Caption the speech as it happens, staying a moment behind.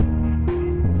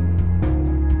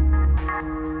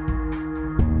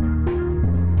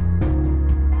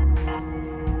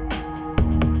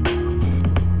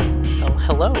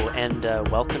Hello, and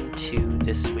welcome to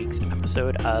this week's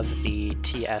episode of the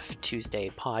TF Tuesday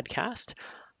podcast.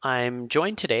 I'm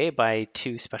joined today by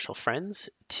two special friends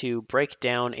to break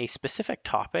down a specific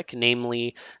topic,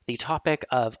 namely the topic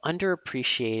of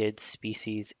underappreciated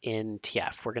species in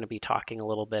TF. We're going to be talking a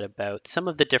little bit about some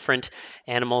of the different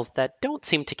animals that don't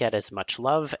seem to get as much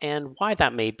love and why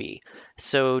that may be.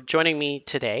 So joining me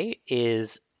today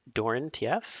is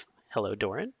DorinTF. Hello,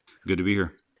 Dorin. Good to be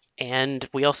here. And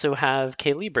we also have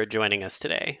K-Libra joining us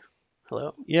today.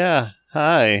 Hello. Yeah,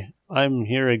 hi. I'm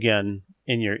here again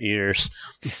in your ears.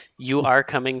 You are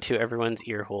coming to everyone's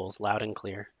ear holes loud and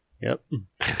clear. Yep.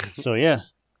 So yeah,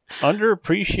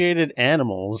 underappreciated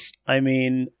animals. I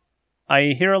mean,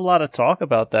 I hear a lot of talk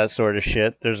about that sort of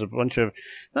shit. There's a bunch of...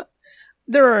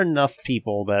 There are enough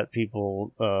people that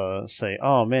people say,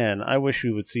 oh man, I wish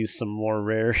we would see some more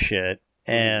rare shit.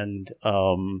 And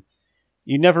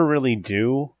you never really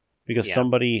do. Because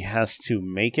somebody has to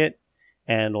make it,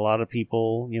 and a lot of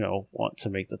people, want to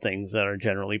make the things that are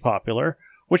generally popular,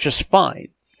 which is fine.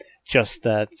 Just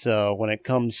that when it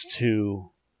comes to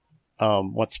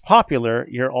what's popular,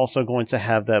 you're also going to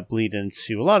have that bleed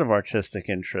into a lot of artistic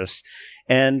interests.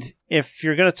 And if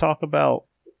you're going to talk about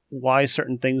why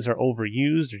certain things are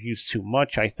overused or used too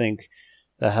much, I think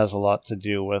that has a lot to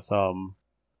do with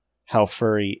how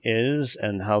furry is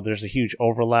and how there's a huge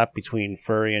overlap between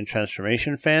furry and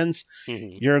transformation fans.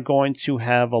 Mm-hmm. You're going to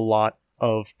have a lot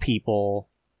of people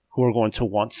who are going to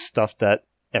want stuff that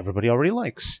everybody already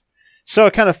likes. So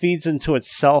it kind of feeds into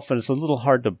itself, and it's a little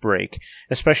hard to break,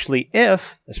 especially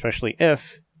if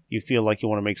you feel like you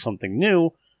want to make something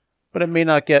new, but it may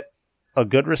not get a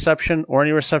good reception or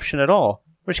any reception at all,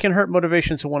 which can hurt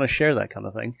motivation to want to share that kind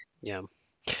of thing.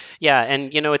 Yeah, and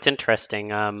it's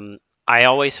interesting. I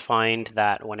always find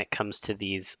that when it comes to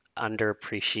these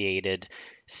underappreciated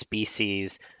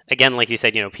species, again, like you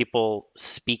said, people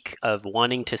speak of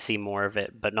wanting to see more of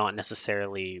it, but not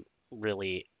necessarily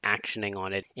really actioning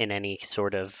on it in any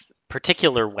sort of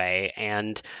particular way.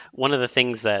 And one of the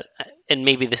things that, and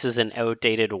maybe this is an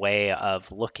outdated way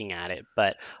of looking at it,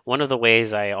 but one of the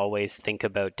ways I always think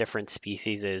about different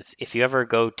species is if you ever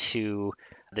go to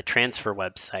the transfer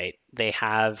website, they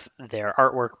have their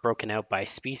artwork broken out by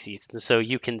species. And so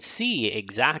you can see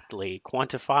exactly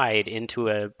quantified into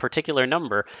a particular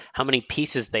number how many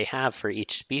pieces they have for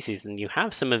each species. And you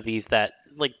have some of these that,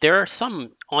 like, there are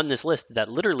some on this list that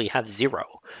literally have 0.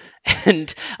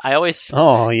 And I always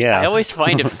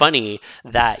find it funny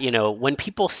that, when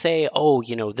people say, oh,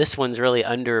 this one's really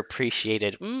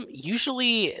underappreciated,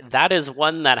 usually that is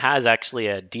one that has actually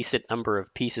a decent number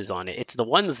of pieces on it. It's the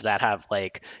ones that have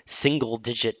like single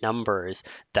digit numbers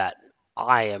that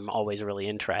I am always really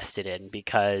interested in,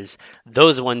 because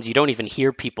those ones you don't even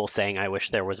hear people saying, I wish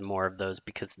there was more of those,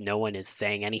 because no one is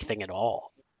saying anything at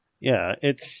all. Yeah,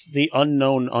 it's the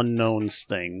unknown unknowns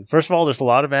thing. First of all, there's a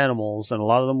lot of animals, and a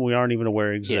lot of them we aren't even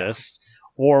aware exist,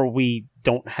 or we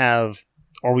don't have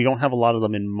a lot of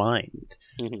them in mind,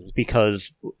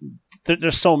 because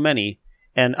there's so many,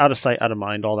 and out of sight, out of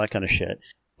mind, all that kind of shit.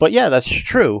 But yeah, that's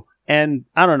true. And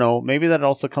I don't know, maybe that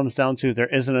also comes down to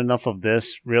there isn't enough of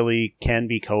this really can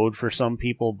be code for some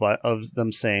people, but of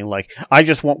them saying, like, I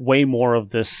just want way more of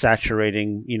this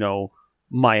saturating,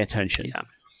 my attention.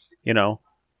 Yeah.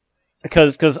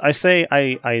 Because I say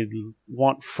I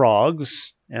want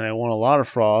frogs, and I want a lot of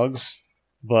frogs,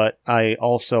 but I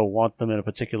also want them in a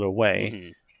particular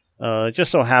way. It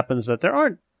just so happens that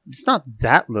it's not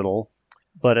that little,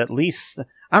 but at least,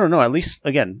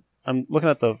 again, I'm looking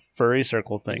at the furry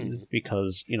circle thing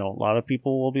because, a lot of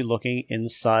people will be looking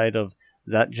inside of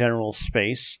that general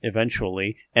space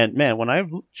eventually. And man, when I've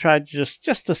tried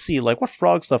just to see like what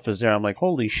frog stuff is there, I'm like,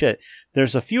 holy shit,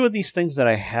 there's a few of these things that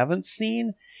I haven't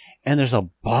seen, and there's a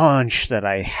bunch that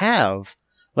I have.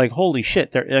 Like, holy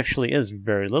shit, there actually is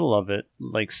very little of it.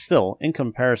 Like, still, in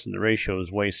comparison, the ratio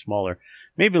is way smaller.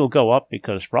 Maybe it'll go up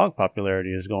because frog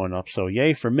popularity is going up, so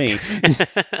yay for me.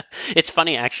 It's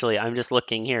funny, actually. I'm just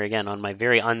looking here again on my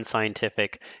very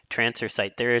unscientific transfer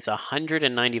site. There is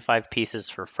 195 pieces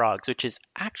for frogs, which is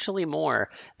actually more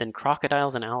than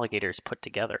crocodiles and alligators put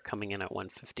together, coming in at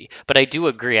 150. But I do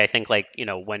agree. I think,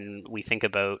 when we think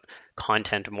about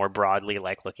content more broadly,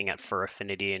 like looking at Fur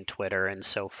Affinity and Twitter and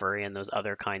SoFurry and those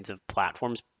other kinds of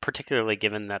platforms, particularly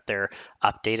given that they're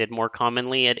updated more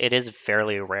commonly, it is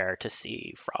fairly rare to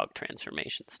see frog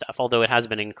transformation stuff, although it has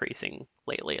been increasing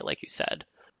lately, like you said.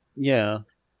 Yeah,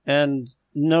 and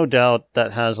no doubt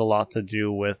that has a lot to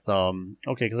do with,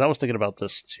 because I was thinking about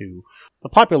this too. The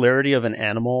popularity of an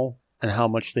animal and how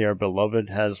much they are beloved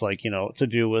has, to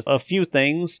do with a few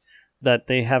things that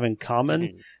they have in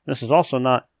common. This is also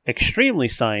not extremely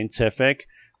scientific,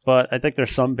 but I think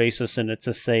there's some basis in it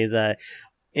to say that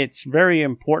it's very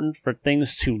important for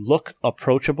things to look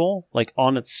approachable, like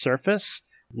on its surface,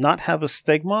 not have a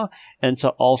stigma, and to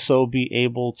also be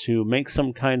able to make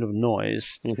some kind of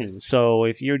noise. Hmm. So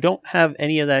if you don't have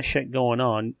any of that shit going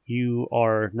on, you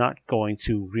are not going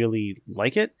to really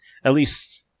like it, at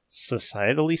least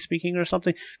societally speaking or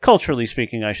something. Culturally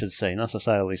speaking, I should say, not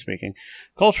societally speaking.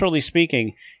 Culturally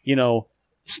speaking,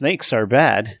 snakes are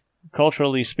bad.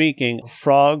 Culturally speaking,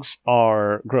 frogs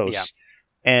are gross. Yeah.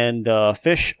 And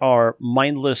fish are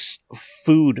mindless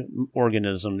food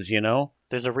organisms,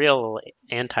 There's a real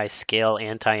anti-scale,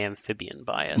 anti-amphibian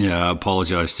bias. Yeah, I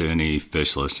apologize to any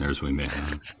fish listeners we may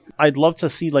have. I'd love to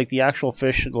see like the actual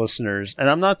fish listeners,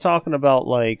 and I'm not talking about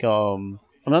like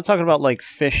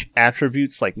fish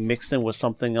attributes like mixed in with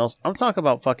something else. I'm talking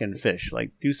about fucking fish.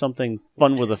 Like do something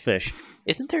fun with a fish.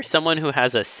 Isn't there someone who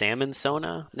has a salmon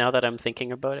sona, now that I'm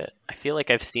thinking about it? I feel like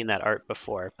I've seen that art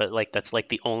before, but like that's like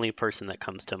the only person that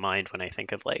comes to mind when I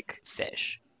think of like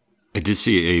fish. I did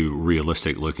see a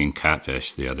realistic looking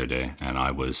catfish the other day, and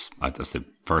that's the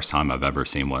first time I've ever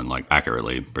seen one like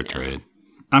accurately portrayed. Yeah.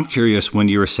 I'm curious, when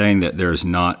you were saying that there's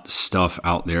not stuff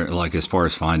out there, like as far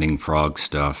as finding frog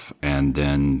stuff and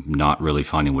then not really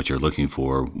finding what you're looking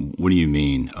for, what do you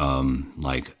mean?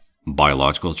 Like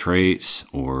biological traits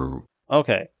or...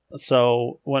 Okay,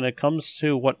 so when it comes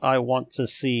to what I want to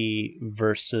see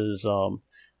versus,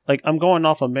 I'm going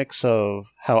off a mix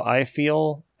of how I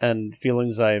feel and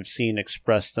feelings I've seen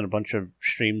expressed in a bunch of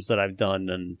streams that I've done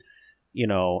and,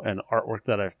 and artwork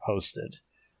that I've posted.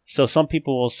 So some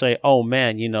people will say, oh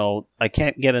man, I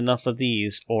can't get enough of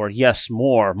these, or yes,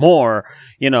 more,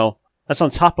 that's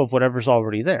on top of whatever's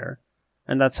already there.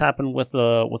 And that's happened with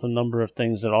a number of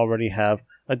things that already have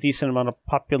a decent amount of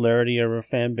popularity or a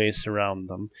fan base around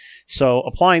them. So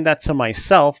applying that to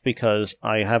myself, because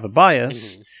I have a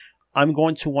bias, I'm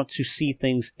going to want to see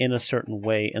things in a certain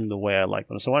way, in the way I like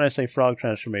them. So when I say frog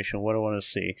transformation, what do I want to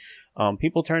see?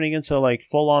 People turning into like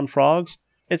full-on frogs,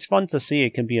 it's fun to see.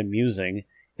 It can be amusing.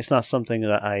 It's not something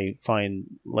that I find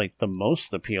like the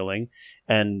most appealing.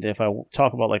 And if I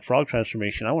talk about like frog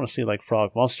transformation, I want to see like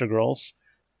frog monster girls,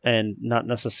 and not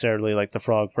necessarily like the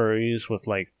frog furries with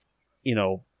like,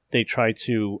 they try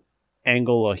to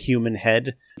angle a human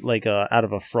head like out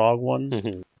of a frog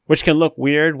one, which can look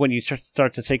weird when you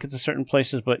start to take it to certain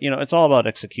places. But it's all about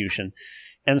execution.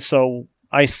 And so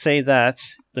I say that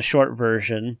the short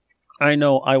version, I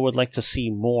know I would like to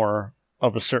see more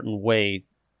of a certain way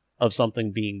of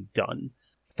something being done.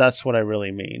 That's what I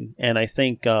really mean. And I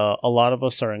think a lot of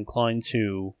us are inclined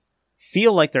to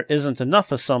feel like there isn't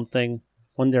enough of something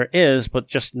when there is, but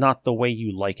just not the way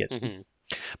you like it.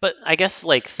 But I guess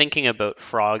like thinking about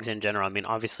frogs in general, I mean,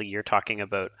 obviously you're talking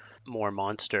about more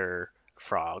monster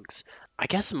frogs. I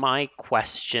guess my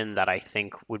question that I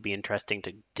think would be interesting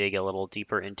to dig a little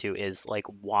deeper into is like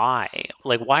why?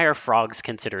 Like why are frogs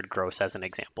considered gross as an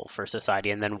example for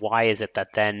society? And then why is it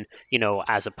that then,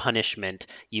 as a punishment,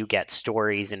 you get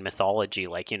stories in mythology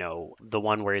like, the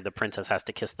one where the princess has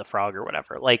to kiss the frog or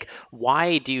whatever? Like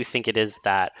why do you think it is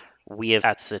that we have,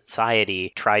 as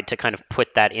society, tried to kind of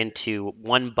put that into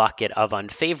one bucket of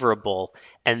unfavorable,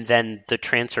 and then the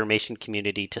transformation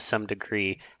community to some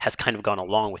degree has kind of gone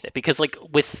along with it? Because like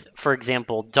with, for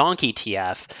example, donkey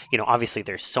TF, obviously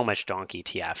there's so much donkey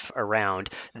TF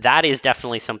around. That is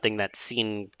definitely something that's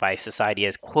seen by society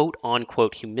as quote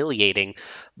unquote humiliating,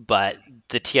 but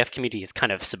the TF community has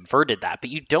kind of subverted that.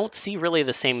 But you don't see really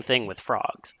the same thing with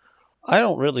frogs. I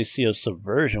don't really see a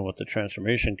subversion with the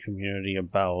transformation community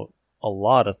about a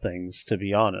lot of things, to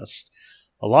be honest.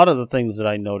 A lot of the things that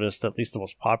I noticed, at least the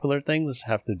most popular things,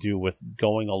 have to do with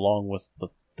going along with the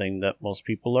thing that most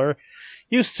people are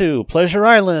used to. Pleasure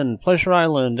Island,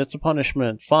 it's a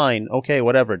punishment, fine, okay,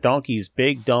 whatever. Donkeys,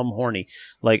 big, dumb, horny.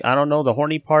 Like, I don't know, the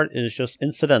horny part is just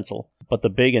incidental. But the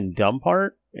big and dumb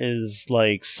part is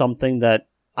like something that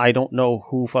I don't know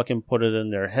who fucking put it in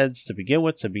their heads to begin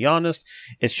with, to be honest.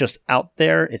 It's just out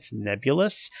there. It's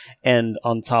nebulous. And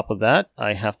on top of that,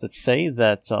 I have to say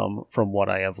that from what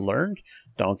I have learned,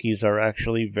 donkeys are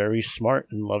actually very smart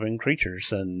and loving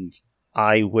creatures. And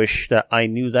I wish that I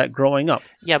knew that growing up.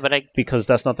 Yeah, but because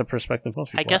that's not the perspective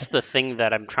most people I guess have. The thing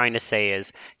that I'm trying to say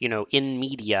is, in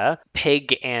media,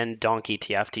 pig and donkey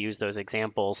TF, to use those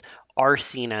examples, are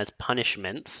seen as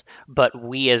punishments, but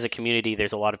we as a community,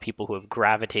 there's a lot of people who have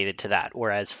gravitated to that,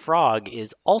 whereas frog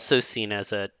is also seen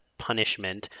as a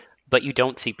punishment, but you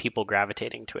don't see people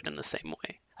gravitating to it in the same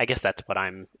way. I guess that's what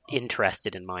I'm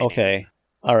interested in mining. Okay.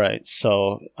 All right,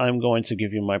 so I'm going to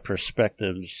give you my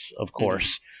perspectives, of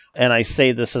course. And I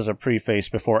say this as a preface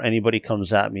before anybody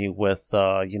comes at me with,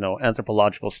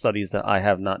 anthropological studies that I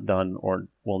have not done or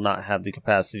will not have the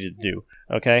capacity to do.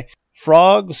 Okay?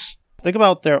 Frogs, think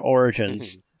about their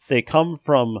origins. They come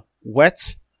from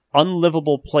wet,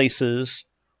 unlivable places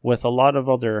with a lot of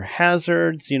other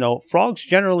hazards. Frogs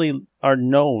generally are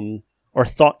known or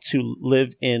thought to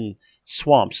live in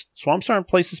swamps. Swamps aren't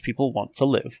places people want to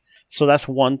live. So that's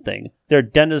one thing. They're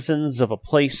denizens of a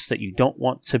place that you don't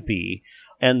want to be.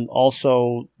 And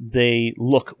also, they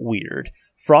look weird.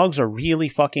 Frogs are really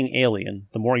fucking alien.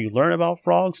 The more you learn about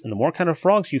frogs, and the more kind of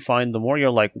frogs you find, the more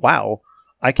you're like, wow,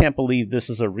 I can't believe this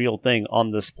is a real thing on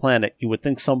this planet. You would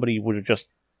think somebody would have just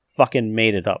fucking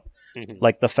made it up.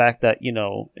 Like the fact that,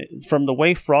 from the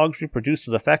way frogs reproduce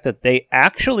to the fact that they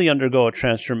actually undergo a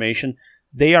transformation,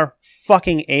 they are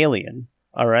fucking alien.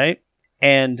 All right?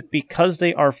 And because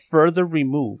they are further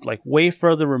removed, like way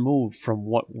further removed from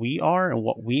what we are and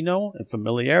what we know, and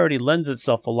familiarity lends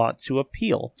itself a lot to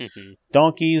appeal.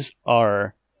 Donkeys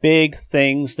are big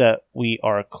things that we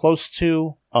are close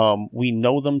to. We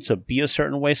know them to be a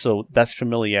certain way, so that's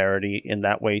familiarity in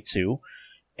that way too.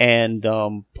 And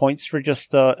points for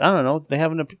just, I don't know, they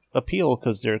have an appeal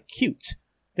because they're cute.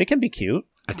 They can be cute.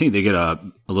 I think they get a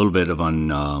little bit of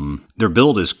their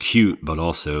build is cute, but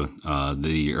also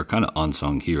they are kind of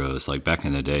unsung heroes. Like back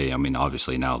in the day, I mean,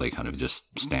 obviously now they kind of just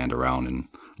stand around and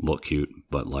look cute.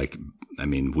 But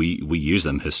we use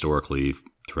them historically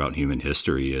throughout human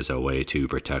history as a way to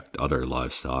protect other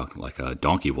livestock. Like a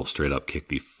donkey will straight up kick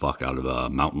the fuck out of a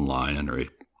mountain lion or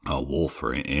a wolf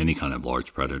or any kind of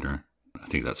large predator. I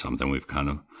think that's something we've kind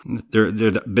of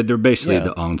they're basically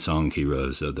the unsung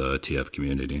heroes of the TF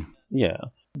community. Yeah.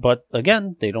 But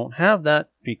again, they don't have that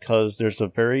because there's a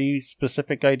very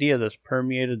specific idea that's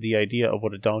permeated the idea of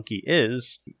what a donkey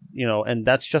is, and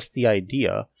that's just the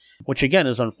idea, which again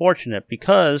is unfortunate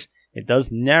because it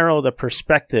does narrow the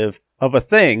perspective of a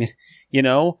thing,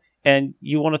 and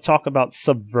you want to talk about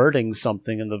subverting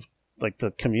something in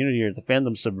the community or the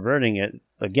fandom subverting it.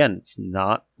 Again, it's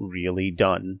not really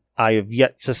done. I have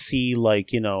yet to see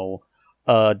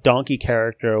a donkey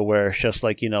character where it's just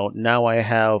now I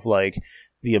have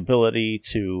the ability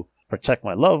to protect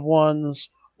my loved ones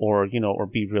or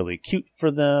be really cute for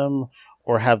them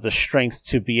or have the strength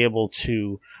to be able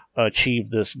to achieve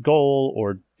this goal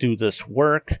or do this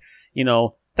work.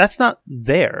 That's not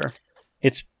there.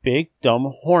 It's big,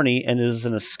 dumb, horny, and is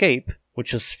an escape,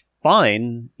 which is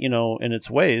fine, in its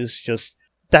ways. Just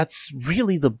that's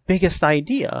really the biggest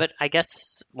idea. But I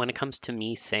guess when it comes to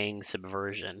me saying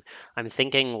subversion, I'm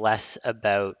thinking less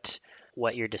about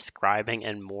what you're describing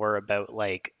and more about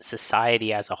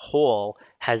society as a whole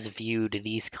has viewed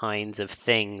these kinds of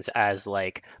things as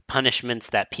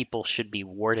punishments that people should be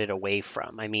warded away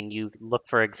from. I mean, you look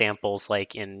for examples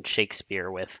in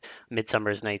Shakespeare with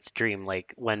Midsummer's Night's Dream,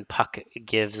 when Puck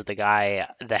gives the guy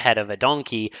the head of a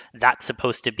donkey, that's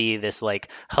supposed to be this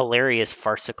hilarious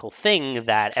farcical thing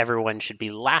that everyone should be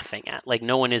laughing at.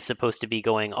 No one is supposed to be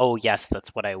going, oh yes,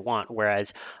 that's what I want.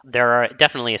 Whereas there are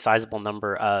definitely a sizable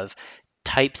number of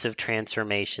types of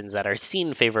transformations that are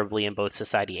seen favorably in both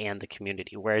society and the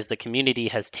community, whereas the community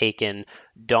has taken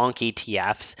donkey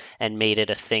TFs and made it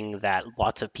a thing that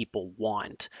lots of people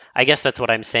want. I guess that's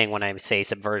what I'm saying when I say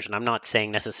subversion. I'm not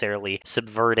saying necessarily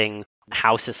subverting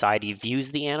how society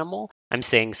views the animal. I'm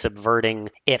saying subverting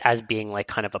it as being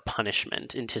kind of a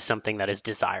punishment into something that is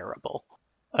desirable.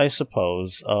 I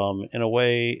suppose. In a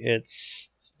way, it's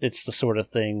the sort of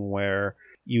thing where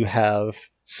you have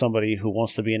somebody who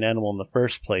wants to be an animal in the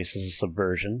first place is a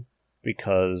subversion,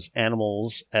 because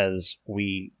animals, as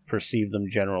we perceive them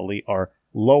generally, are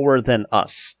lower than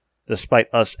us, despite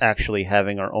us actually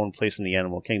having our own place in the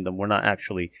animal kingdom. We're not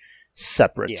actually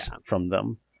separate from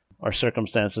them. Our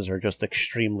circumstances are just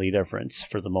extremely different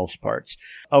for the most part.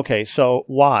 Okay, so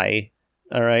why?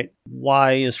 All right,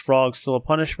 why is frog still a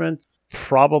punishment?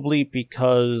 Probably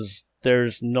because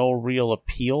there's no real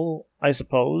appeal, I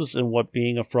suppose, in what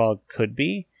being a frog could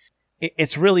be.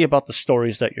 It's really about the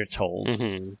stories that you're told.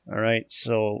 All right,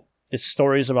 so it's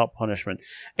stories about punishment.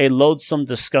 A loathsome,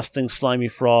 disgusting, slimy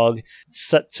frog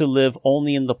set to live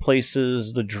only in the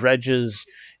places, the dredges,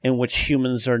 in which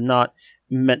humans are not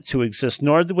meant to exist,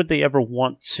 nor would they ever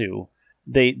want to.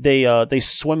 They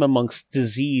swim amongst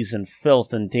disease and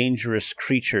filth and dangerous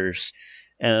creatures,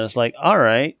 and it's all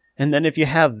right. And then if you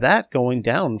have that going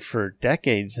down for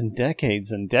decades and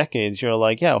decades and decades, you're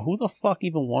who the fuck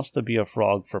even wants to be a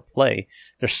frog for play?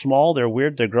 They're small, they're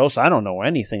weird, they're gross. I don't know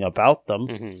anything about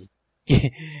them.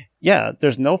 Yeah,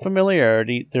 there's no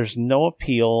familiarity, there's no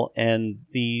appeal, and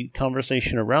the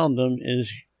conversation around them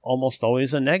is almost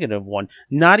always a negative one,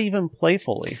 not even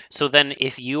playfully. So then,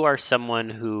 if you are someone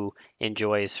who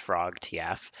enjoys Frog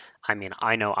TF, I mean,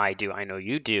 I know I do, I know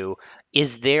you do,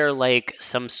 is there like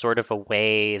some sort of a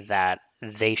way that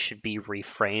they should be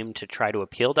reframed to try to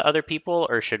appeal to other people?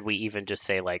 Or should we even just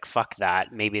say, like, fuck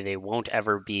that? Maybe they won't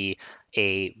ever be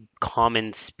a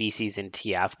common species in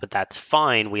TF, but that's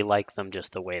fine. We like them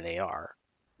just the way they are.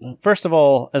 First of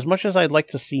all, as much as I'd like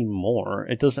to see more,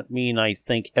 it doesn't mean I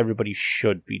think everybody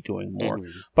should be doing more,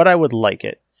 but I would like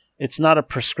it. It's not a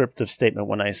prescriptive statement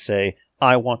when I say,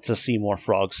 I want to see more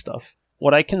frog stuff.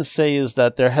 What I can say is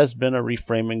that there has been a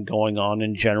reframing going on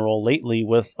in general lately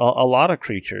with a lot of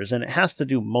creatures, and it has to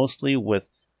do mostly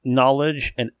with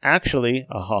knowledge and actually,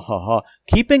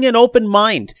 keeping an open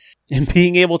mind and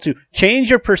being able to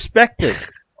change your perspective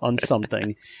on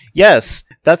something. Yes,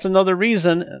 that's another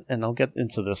reason, and I'll get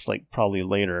into this like probably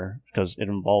later because it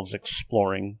involves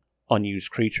exploring unused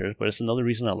creatures, but it's another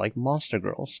reason I like Monster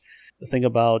Girls. The thing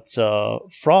about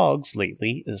frogs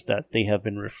lately is that they have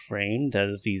been reframed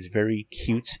as these very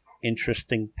cute,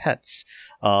 interesting pets.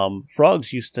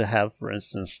 Frogs used to have, for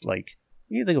instance, like,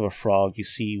 you think of a frog, you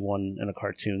see one in a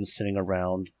cartoon sitting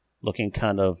around looking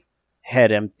kind of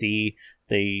head empty.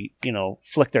 They,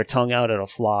 flick their tongue out at a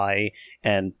fly,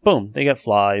 and boom, they get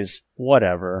flies,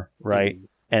 whatever, right?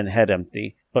 And head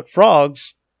empty. But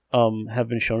frogs have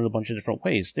been shown in a bunch of different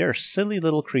ways. They're silly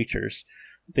little creatures.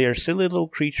 They are silly little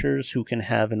creatures who can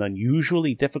have an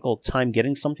unusually difficult time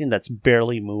getting something that's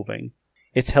barely moving.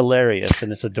 It's hilarious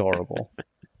and it's adorable.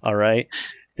 All right?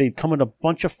 They come in a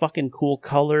bunch of fucking cool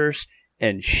colors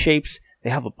and shapes. They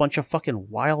have a bunch of fucking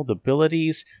wild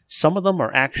abilities. Some of them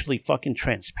are actually fucking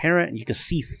transparent and you can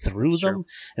see through them.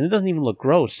 And it doesn't even look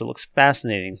gross. It looks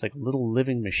fascinating. It's like a little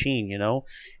living machine,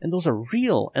 And those are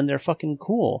real and they're fucking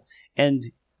cool. And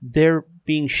they're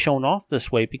being shown off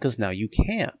this way because now you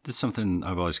can't. That's something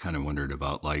I've always kind of wondered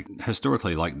about, like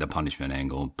historically, like the punishment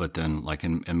angle, but then like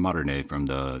in modern day from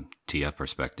the TF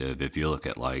perspective, if you look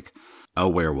at like a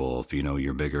werewolf,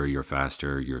 you're bigger, you're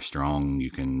faster, you're strong,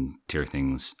 you can tear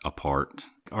things apart.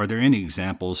 Are there any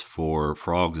examples for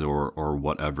frogs or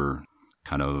whatever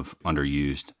kind of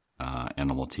underused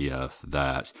animal TF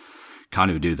that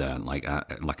kind of do that? Like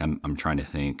I'm trying to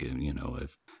think,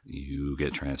 if you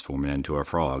get transformed into a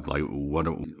frog, like what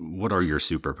are your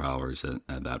superpowers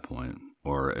at that point?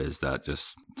 Or is that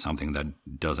just something that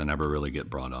doesn't ever really get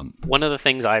brought up? One of the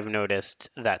things I've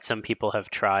noticed that some people have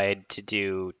tried to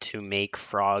do to make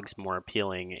frogs more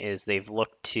appealing is they've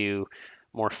looked to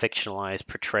more fictionalized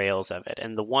portrayals of it.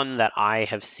 And the one that I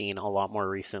have seen a lot more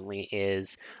recently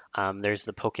is there's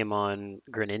the Pokemon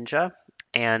Greninja.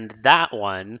 And that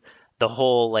one, the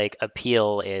whole like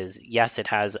appeal is, yes, it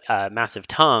has a massive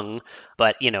tongue,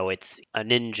 but it's a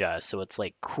ninja, so it's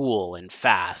like cool and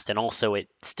fast, and also it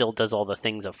still does all the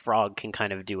things a frog can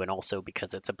kind of do, and also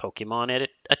because it's a Pokemon,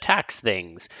 it attacks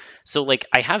things. So like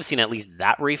I have seen at least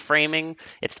that reframing.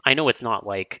 I know it's not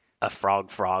like a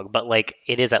frog, but like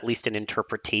it is at least an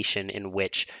interpretation in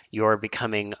which you're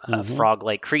becoming a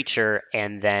frog-like creature,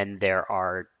 and then there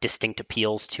are distinct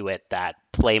appeals to it that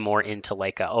play more into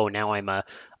like now I'm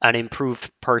an improved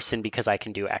person because I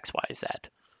can do X, Y, Z.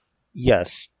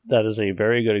 Yes, that is a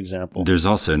very good example. There's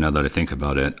also, now that I think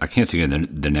about it, I can't think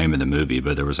of the name of the movie,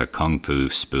 but there was a kung fu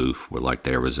spoof where like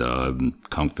there was a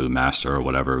kung fu master or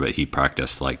whatever, but he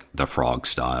practiced like the frog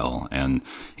style, and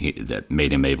that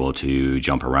made him able to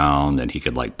jump around, and he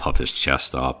could like puff his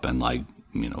chest up and like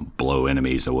blow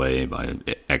enemies away by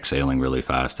exhaling really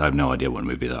fast. I have no idea what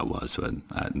movie that was, but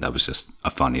that was just a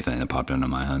funny thing that popped into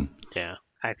my head. Yeah,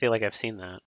 I feel like I've seen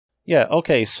that. Yeah,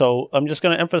 okay, so I'm just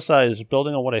going to emphasize,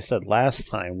 building on what I said last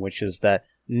time, which is that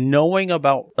knowing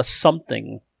about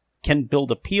something can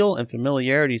build appeal and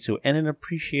familiarity to and an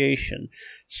appreciation.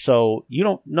 So you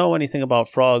don't know anything about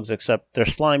frogs except they're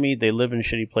slimy, they live in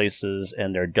shitty places,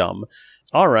 and they're dumb.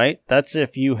 All right, that's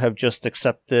if you have just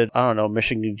accepted, I don't know,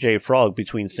 Michigan J. Frog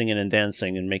between singing and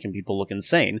dancing and making people look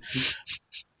insane.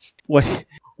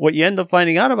 What you end up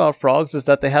finding out about frogs is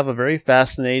that they have a very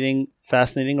fascinating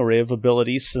array of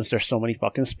abilities since there's so many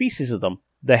fucking species of them.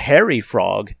 The hairy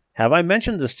frog. Have I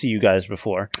mentioned this to you guys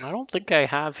before? I don't think I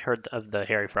have heard of the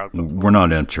hairy frog before. We're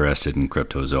not interested in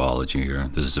cryptozoology here.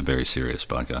 This is a very serious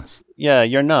podcast. Yeah,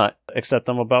 you're not. Except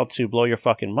I'm about to blow your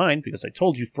fucking mind because I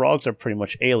told you frogs are pretty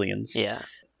much aliens. Yeah.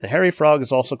 The hairy frog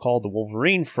is also called the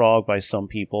Wolverine frog by some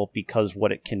people because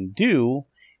what it can do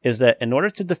is that in order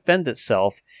to defend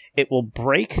itself, it will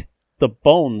break the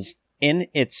bones in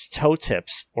its toe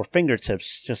tips or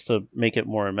fingertips, just to make it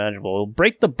more imaginable. It'll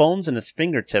break the bones in its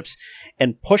fingertips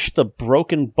and push the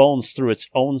broken bones through its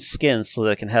own skin so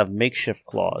that it can have makeshift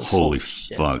claws. Holy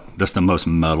fuck. That's the most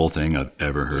metal thing I've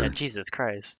ever heard. Yeah, Jesus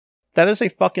Christ. That is a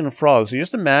fucking frog. So you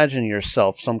just imagine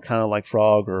yourself some kind of like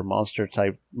frog or monster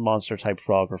type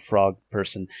frog or frog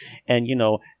person, and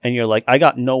and you're like, I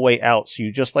got no way out. So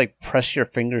you just like press your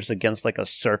fingers against like a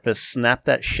surface, snap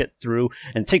that shit through,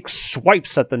 and take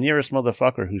swipes at the nearest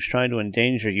motherfucker who's trying to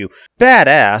endanger you.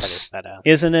 Badass, That is badass.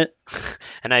 isn't it?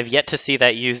 And I've yet to see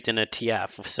that used in a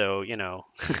TF, so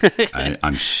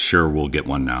I'm sure we'll get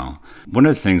one now. One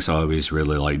of the things I always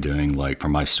really like doing, like for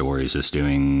my stories, is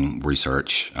doing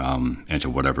research into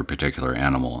whatever particular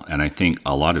animal. And I think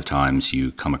a lot of times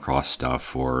you come across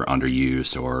stuff or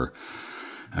underused, or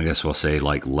I guess we'll say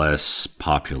like less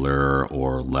popular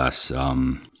or less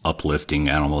uplifting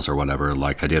animals or whatever.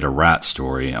 Like I did a rat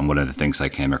story, and one of the things I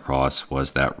came across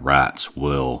was that rats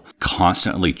will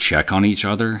constantly check on each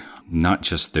other, not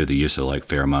just through the use of like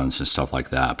pheromones and stuff like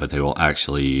that, but they will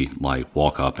actually like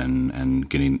walk up and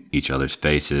get in each other's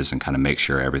faces and kind of make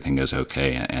sure everything is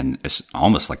okay. And it's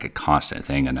almost like a constant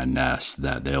thing in a nest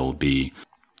that they'll be,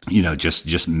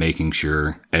 just making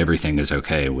sure everything is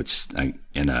okay, which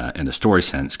in a story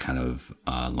sense kind of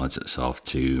lends itself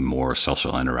to more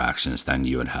social interactions than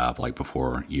you would have like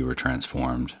before you were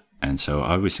transformed. And so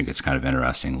I always think it's kind of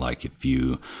interesting, like if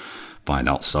you find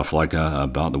out stuff like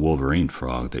about the Wolverine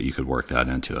frog, that you could work that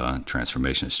into a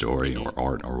transformation story or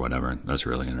art or whatever. That's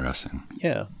really interesting.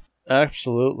 Yeah,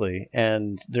 absolutely.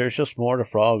 And there's just more to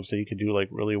frogs that you could do like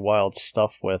really wild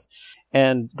stuff with.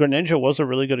 And Greninja was a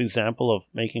really good example of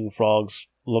making frogs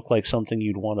look like something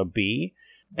you'd want to be.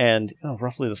 And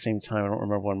roughly the same time, I don't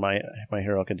remember when My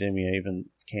Hero Academia even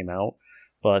came out,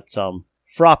 but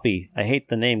Froppy, I hate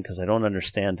the name because I don't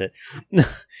understand it.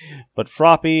 But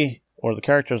Froppy, or the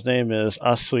character's name is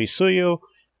Asui Suyu,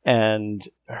 and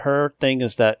her thing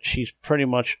is that she's pretty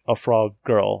much a frog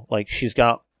girl. Like, she's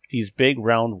got these big,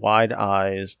 round, wide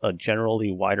eyes, a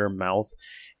generally wider mouth,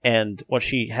 and what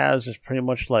she has is pretty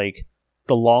much like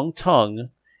the long tongue,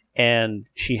 and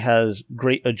she has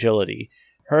great agility.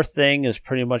 Her thing is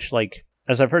pretty much like,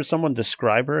 as I've heard someone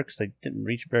describe her, because I didn't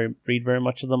read very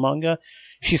much of the manga,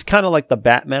 she's kind of like the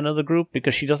Batman of the group,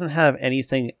 because she doesn't have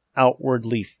anything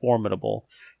outwardly formidable.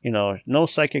 No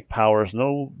psychic powers,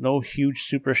 no huge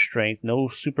super strength, no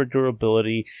super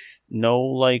durability, no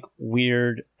like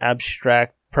weird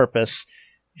abstract purpose.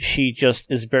 She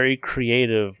just is very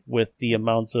creative with the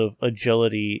amount of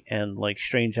agility and like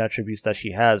strange attributes that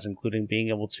she has, including being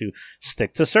able to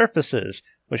stick to surfaces,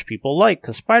 which people like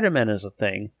because Spider-Man is a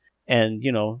thing. And,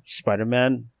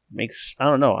 Spider-Man I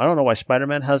don't know why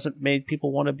Spider-Man hasn't made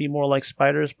people want to be more like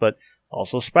spiders, but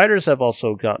also spiders have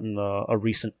also gotten a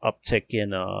recent uptick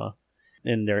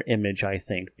in their image, I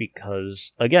think,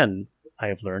 because, again, I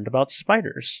have learned about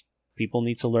spiders. People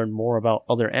need to learn more about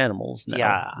other animals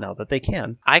now that they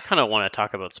can. I kind of want to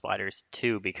talk about spiders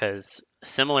too, because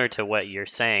similar to what you're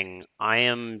saying, I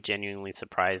am genuinely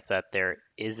surprised that there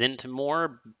isn't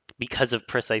more, because of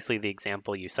precisely the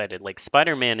example you cited. Like,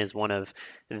 Spider-Man is one of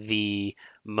the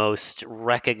most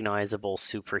recognizable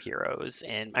superheroes.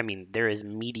 And I mean, there is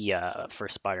media for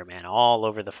Spider-Man all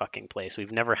over the fucking place.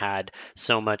 We've never had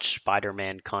so much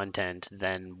Spider-Man content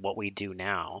than what we do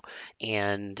now.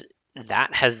 And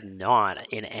that has not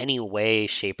in any way,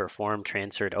 shape, or form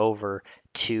transferred over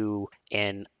to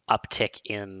an uptick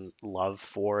in love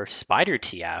for Spider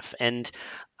TF. And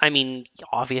I mean,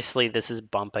 obviously, this is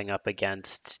bumping up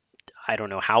against, I don't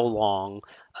know how long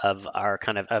of our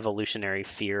kind of evolutionary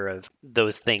fear of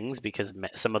those things, because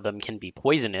some of them can be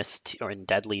poisonous or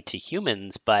deadly to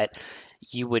humans. But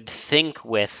you would think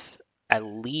with at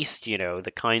least,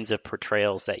 the kinds of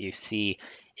portrayals that you see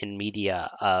in media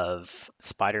of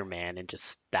Spider-Man and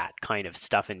just that kind of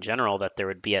stuff in general, that there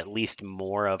would be at least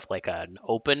more of like an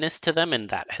openness to them, and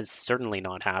that has certainly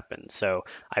not happened. So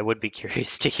I would be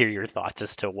curious to hear your thoughts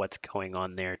as to what's going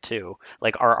on there too.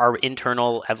 Like, are our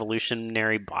internal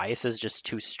evolutionary biases just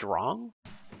too strong?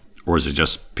 Or is it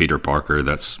just Peter Parker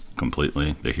that's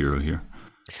completely the hero here?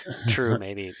 True,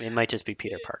 maybe. It might just be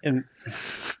Peter Parker. And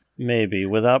maybe.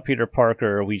 Without Peter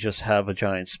Parker, we just have a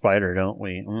giant spider, don't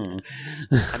we?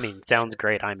 I mean, sounds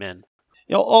great. I'm in.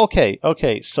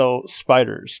 Okay. So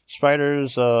spiders.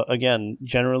 Spiders, again,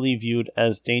 generally viewed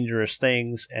as dangerous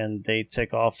things, and they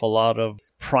tick off a lot of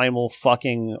primal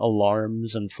fucking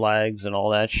alarms and flags and all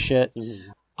that shit.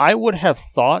 Mm-hmm. I would have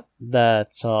thought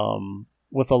that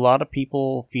with a lot of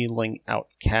people feeling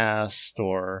outcast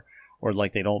or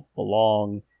like they don't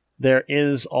belong, there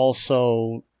is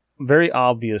also very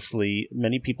obviously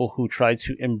many people who try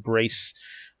to embrace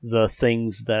the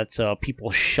things that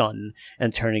people shun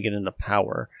and turning it into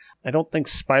power. I don't think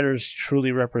spiders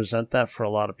truly represent that for a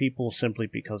lot of people, simply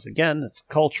because, again, it's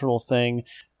a cultural thing.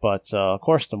 But, of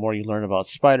course, the more you learn about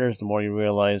spiders, the more you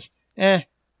realize, they're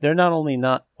not only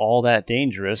not all that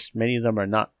dangerous, many of them are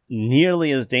not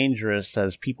nearly as dangerous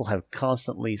as people have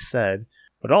constantly said,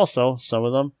 but also some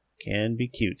of them can be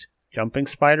cute. Jumping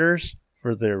spiders,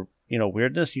 for their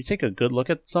weirdness, you take a good look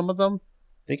at some of them,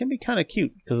 they can be kind of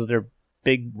cute because of their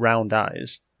big round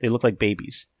eyes. They look like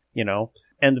babies,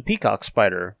 And the peacock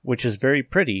spider, which is very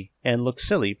pretty and looks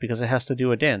silly because it has to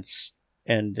do a dance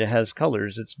and it has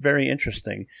colors. It's very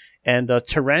interesting. And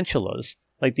tarantulas,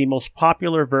 like the most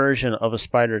popular version of a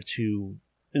spider to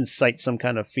incite some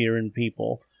kind of fear in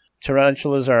people.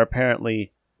 Tarantulas are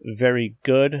apparently very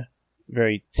good,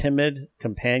 very timid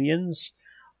companions.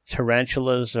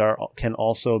 Tarantulas can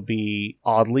also be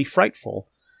oddly frightful.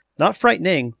 Not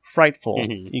frightening, frightful.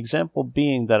 The example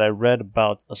being that I read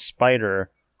about a spider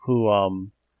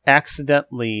who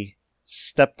accidentally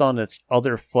stepped on its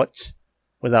other foot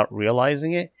without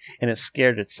realizing it, and it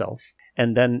scared itself.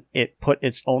 And then it put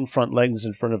its own front legs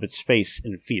in front of its face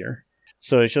in fear.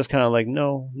 So it's just kind of like,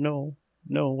 no,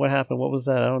 what happened? What was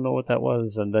that? I don't know what that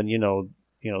was. And then,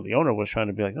 the owner was trying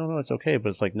to be like, no, it's okay. But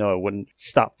it's like, no, it wouldn't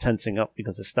stop tensing up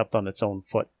because it stepped on its own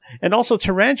foot. And also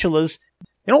tarantulas,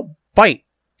 they don't bite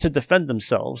to defend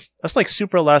themselves. That's like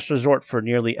super last resort for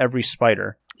nearly every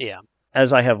spider. Yeah.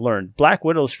 As I have learned. Black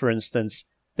widows, for instance,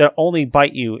 they'll only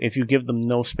bite you if you give them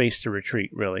no space to retreat,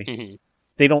 really.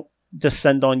 They don't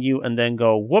descend on you and then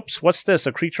go, whoops, what's this?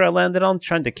 A creature I landed on?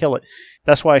 Trying to kill it.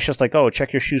 That's why it's just like,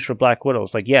 check your shoes for black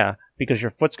widows. Like, yeah, because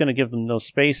your foot's going to give them no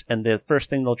space, and the first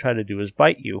thing they'll try to do is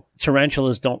bite you.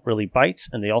 Tarantulas don't really bite,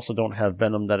 and they also don't have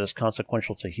venom that is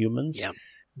consequential to humans. Yeah.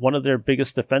 One of their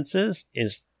biggest defenses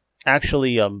is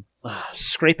actually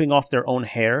scraping off their own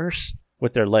hairs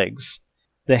with their legs.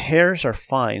 The hairs are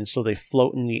fine, so they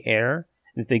float in the air.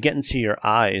 If they get into your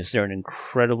eyes, they're an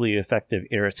incredibly effective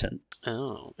irritant.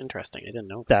 Oh, interesting. I didn't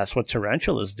know that. That's what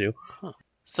tarantulas do. Huh.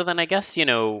 So then I guess,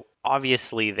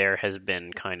 obviously there has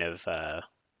been kind of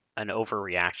an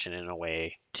overreaction in a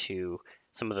way to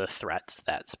some of the threats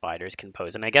that spiders can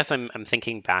pose. And I guess I'm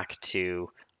thinking back to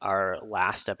our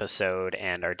last episode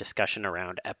and our discussion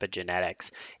around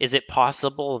epigenetics. Is it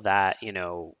possible that,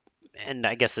 and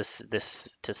I guess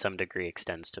this to some degree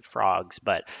extends to frogs,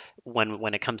 but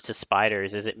when it comes to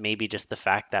spiders, is it maybe just the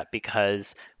fact that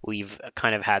because we've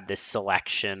kind of had this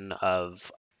selection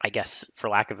of, I guess, for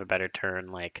lack of a better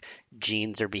term, like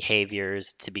genes or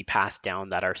behaviors to be passed down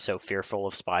that are so fearful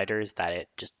of spiders that it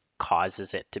just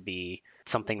causes it to be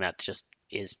something that just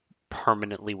is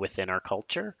permanently within our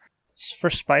culture? For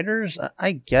spiders,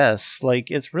 I guess,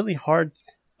 it's really hard.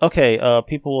 Okay,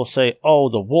 people will say,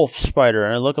 the wolf spider,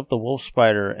 and I look up the wolf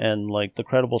spider, and, the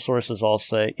credible sources all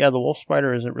say, yeah, the wolf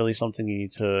spider isn't really something you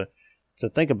need to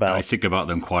think about. I think about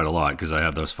them quite a lot because I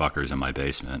have those fuckers in my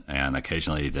basement, and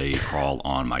occasionally they crawl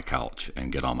on my couch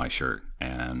and get on my shirt,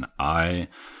 and I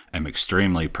am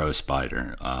extremely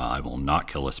pro-spider. I will not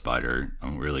kill a spider. I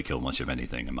don't really kill much of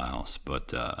anything in my house,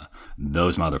 but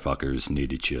those motherfuckers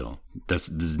need to chill.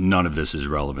 None of this is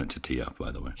relevant to TF,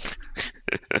 by the way.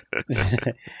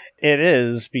 It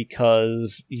is,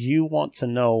 because you want to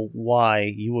know why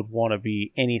you would want to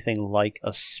be anything like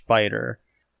a spider.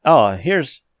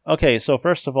 Okay, so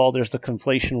first of all, there's the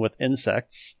conflation with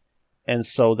insects, and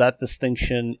so that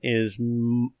distinction is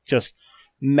just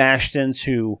mashed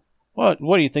into, what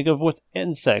do you think of with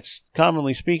insects?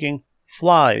 Commonly speaking,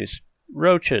 flies,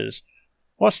 roaches.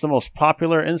 What's the most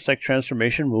popular insect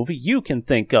transformation movie you can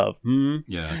think of?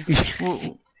 Yeah.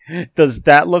 Does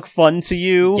that look fun to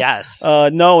you? Yes.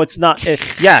 No, it's not.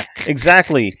 Yeah,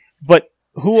 exactly. But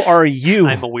who are you?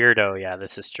 I'm a weirdo. Yeah,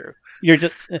 this is true. You're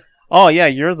just... Oh, yeah,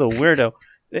 you're the weirdo.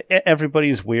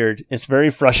 Everybody's weird. It's very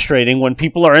frustrating when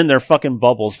people are in their fucking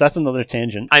bubbles. That's another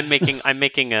tangent. I'm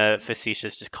making a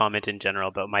facetious just comment in general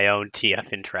about my own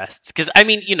TF interests, because I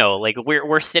mean,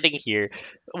 we're sitting here,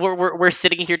 we're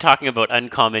sitting here talking about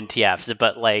uncommon TFs,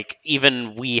 but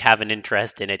even we have an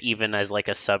interest in it, even as a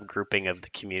subgrouping of the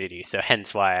community. So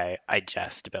hence why I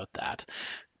jest about that.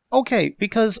 Okay,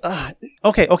 because,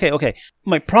 okay.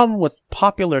 My problem with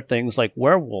popular things like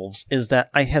werewolves is that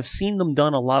I have seen them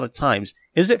done a lot of times.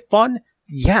 Is it fun?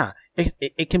 Yeah,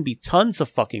 it can be tons of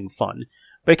fucking fun,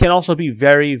 but it can also be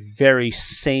very, very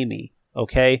samey,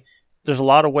 okay? There's a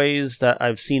lot of ways that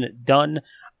I've seen it done.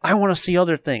 I want to see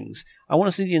other things. I want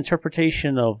to see the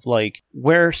interpretation of,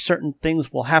 where certain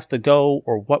things will have to go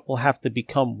or what will have to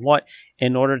become what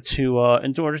in order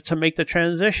to make the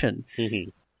transition.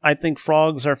 Mm-hmm. I think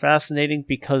frogs are fascinating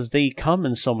because they come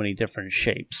in so many different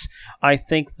shapes. I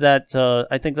think that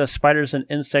spiders and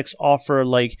insects offer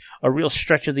like a real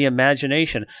stretch of the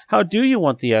imagination. How do you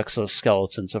want the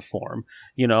exoskeleton to form?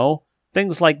 You know,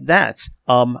 things like that.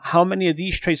 How many of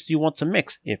these traits do you want to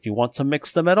mix? If you want to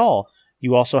mix them at all,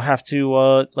 you also have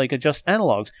to like adjust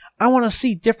analogs. I want to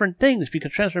see different things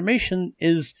because transformation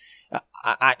is.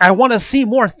 I want to see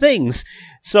more things.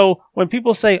 So when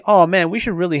people say, oh man, we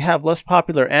should really have less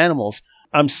popular animals,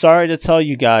 I'm sorry to tell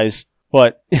you guys,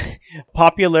 but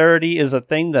popularity is a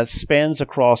thing that spans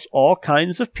across all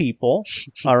kinds of people.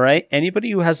 All right.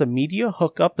 Anybody who has a media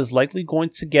hookup is likely going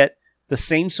to get the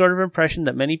same sort of impression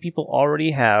that many people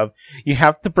already have. You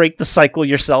have to break the cycle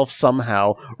yourself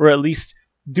somehow, or at least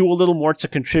do a little more to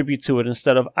contribute to it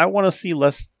instead of, I want to see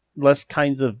less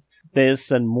kinds of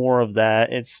this and more of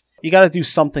that. You got to do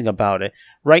something about it,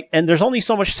 right? And there's only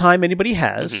so much time anybody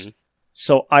has. Mm-hmm.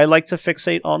 So I like to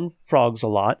fixate on frogs a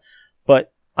lot,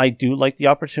 but I do like the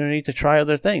opportunity to try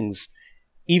other things.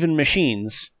 Even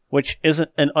machines, which isn't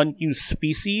an unused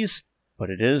species, but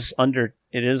it is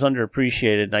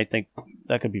underappreciated, and I think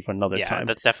that could be for another time. Yeah,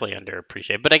 that's definitely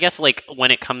underappreciated. But I guess like when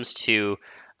it comes to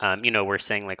we're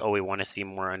saying like, oh, we want to see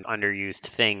more underused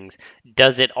things.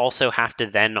 Does it also have to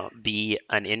then be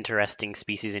an interesting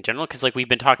species in general? Because like we've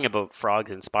been talking about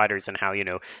frogs and spiders and how,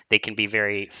 they can be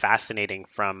very fascinating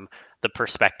from the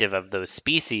perspective of those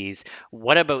species.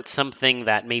 What about something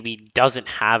that maybe doesn't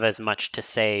have as much to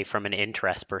say from an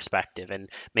interest perspective? And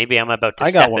maybe I'm about to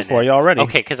I got one for you already.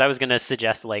 Okay, because I was going to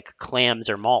suggest like clams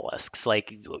or mollusks.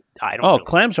 Like, I don't know. Oh,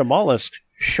 clams or mollusks.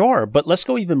 Sure, but let's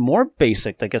go even more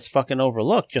basic that gets fucking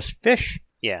overlooked. Just fish.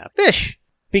 Yeah. Fish.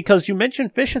 Because you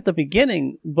mentioned fish at the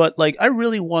beginning, but like I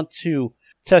really want to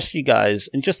test you guys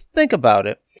and just think about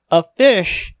it. A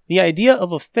fish, the idea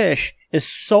of a fish is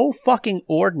so fucking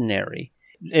ordinary.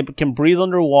 It can breathe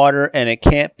underwater and it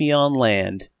can't be on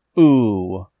land.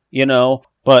 Ooh,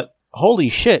 but holy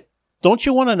shit. Don't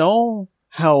you want to know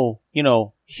how,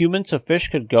 human to fish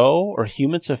could go or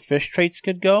human to fish traits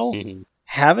could go? Mm-hmm.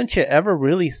 Haven't you ever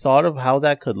really thought of how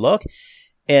that could look?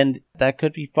 And that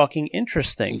could be fucking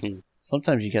interesting. Mm-hmm.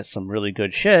 Sometimes you get some really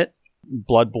good shit.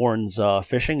 Bloodborne's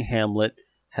fishing Hamlet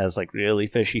has like really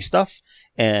fishy stuff,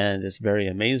 and it's very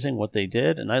amazing what they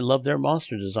did. And I love their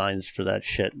monster designs for that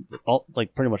shit.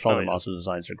 Pretty much all their monster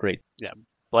designs are great. Yeah,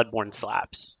 Bloodborne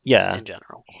slaps. Yeah, in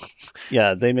general.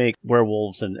 Yeah, they make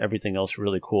werewolves and everything else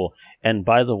really cool. And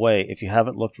by the way, if you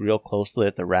haven't looked real closely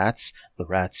at the rats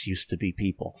used to be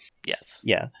people. Yes.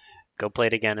 Yeah. Go play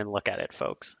it again and look at it,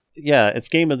 folks. Yeah, it's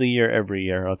game of the year every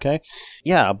year, okay?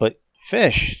 Yeah, but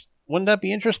fish, wouldn't that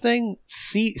be interesting?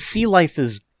 Sea life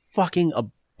is fucking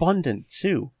abundant,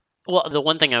 too. Well, the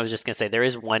one thing I was just going to say, there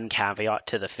is one caveat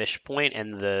to the fish point,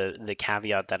 and the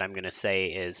caveat that I'm going to say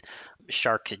is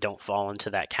sharks don't fall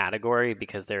into that category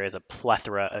because there is a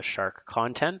plethora of shark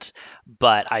content.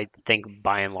 But I think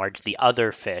by and large, the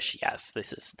other fish, yes,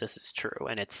 this is true,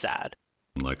 and it's sad.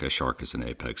 Like a shark is an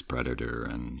apex predator,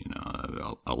 and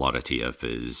a lot of TF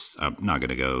is, I'm not going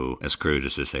to go as crude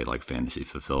as to say like fantasy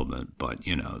fulfillment, but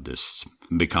this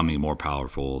becoming more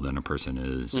powerful than a person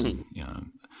is. Mm-hmm.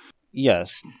 And,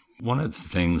 yes. One of the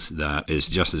things that is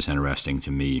just as interesting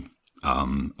to me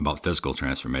about physical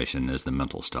transformation is the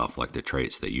mental stuff, like the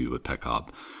traits that you would pick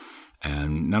up.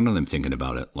 And none of them thinking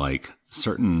about it, like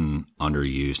certain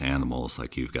underused animals,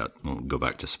 like we'll go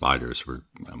back to spiders,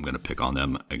 I'm going to pick on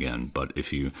them again. But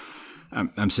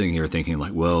I'm sitting here thinking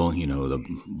like, well, the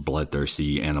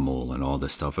bloodthirsty animal and all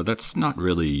this stuff, but that's not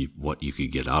really what you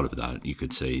could get out of that. You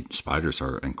could say spiders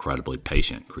are incredibly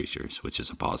patient creatures, which is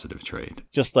a positive trait.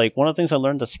 Just like one of the things I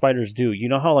learned that spiders do,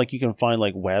 how like you can find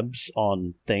like webs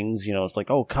on things, it's like,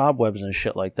 oh, cobwebs and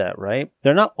shit like that, right?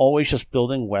 They're not always just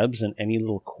building webs in any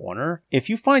little corner. If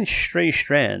you find stray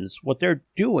strands, what they're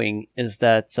doing is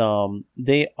that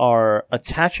they are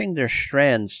attaching their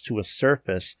strands to a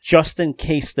surface just in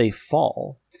case they fall.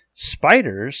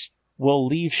 Spiders will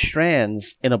leave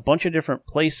strands in a bunch of different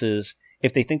places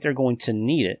if they think they're going to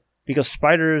need it. Because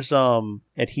spiders'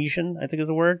 adhesion, I think is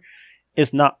the word,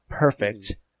 is not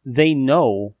perfect. They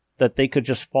know that they could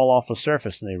just fall off a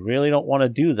surface, and they really don't want to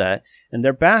do that. And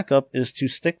their backup is to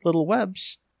stick little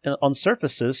webs on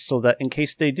surfaces so that in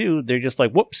case they do, they're just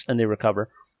like, whoops, and they recover.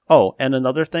 Oh, and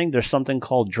another thing, there's something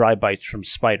called dry bites from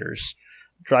spiders.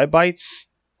 Dry bites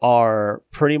are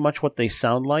pretty much what they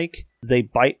sound like. They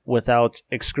bite without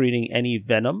excreting any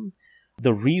venom.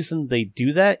 The reason they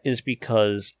do that is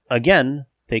because, again,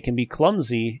 they can be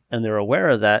clumsy and they're aware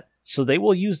of that, so they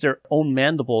will use their own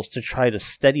mandibles to try to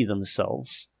steady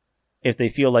themselves if they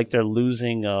feel like they're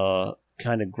losing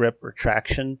kind of grip or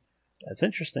traction. That's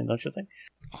interesting, don't you think?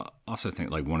 I also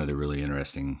think like one of the really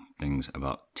interesting things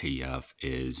about TF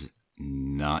is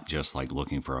not just like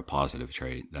looking for a positive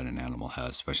trait that an animal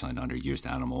has, especially an underused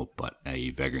animal, but a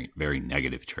very, very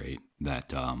negative trait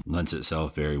that lends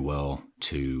itself very well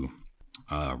to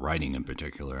writing in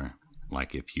particular.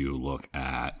 Like if you look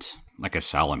at like a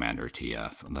salamander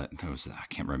TF, that was, I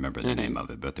can't remember the name of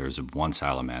it, but there's one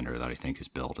salamander that I think is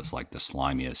billed as like the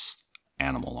slimiest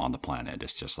animal on the planet.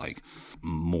 It's just like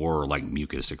more like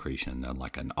mucus secretion than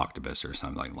like an octopus or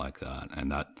something like that.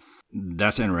 And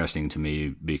that's interesting to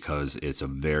me because it's a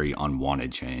very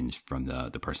unwanted change from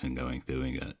the person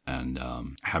doing it, and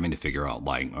having to figure out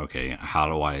like, okay, how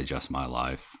do I adjust my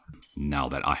life now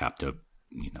that I have to,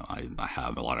 I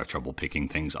have a lot of trouble picking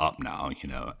things up now,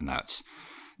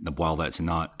 and while that's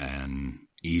not an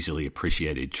easily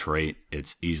appreciated trait,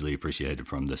 it's easily appreciated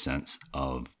from the sense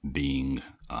of being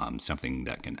something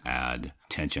that can add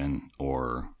tension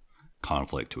or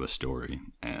conflict to a story,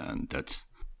 and that's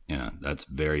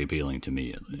very appealing to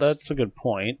me, at least. That's a good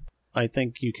point. I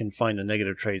think you can find the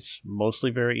negative traits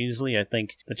mostly very easily. I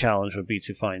think the challenge would be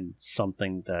to find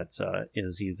something that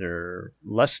is either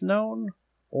less known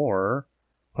or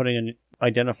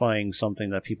identifying something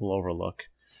that people overlook.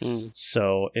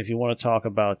 So if you want to talk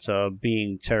about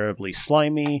being terribly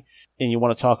slimy and you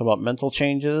want to talk about mental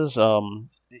changes,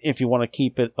 if you want to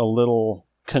keep it a little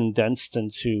condensed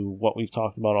into what we've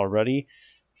talked about already,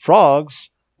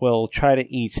 frogs will try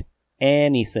to eat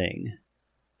anything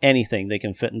they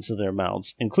can fit into their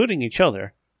mouths, including each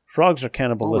other. Frogs are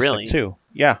cannibalistic too.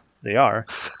 Yeah, they are.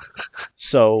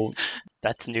 So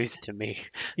that's news to me.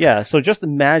 Yeah, so just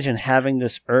imagine having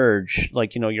this urge,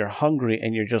 like, you're hungry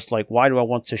and you're just like, why do I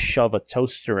want to shove a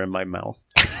toaster in my mouth?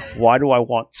 Why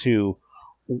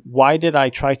did I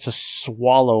try to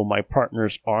swallow my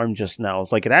partner's arm just now?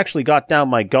 It's like it actually got down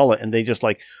my gullet and they just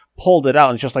like pulled it out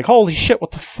and it's just like, holy shit,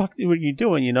 what the fuck were you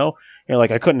doing, You're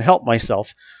like, I couldn't help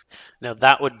myself. Now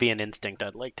that would be an instinct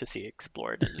I'd like to see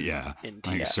explored. In TF.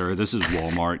 Like, sir, this is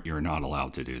Walmart. You're not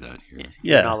allowed to do that here.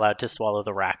 Yeah. You're not allowed to swallow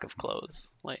the rack of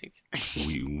clothes. Like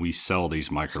we sell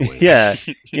these microwaves. Yeah,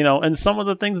 and some of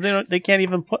the things they can't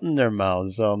even put in their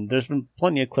mouths. There's been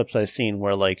plenty of clips I've seen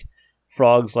where like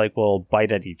frogs like will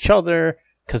bite at each other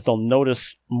because they'll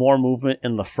notice more movement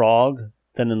in the frog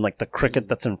than in like the cricket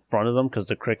that's in front of them because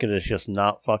the cricket is just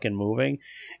not fucking moving,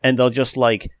 and they'll just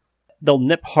like they'll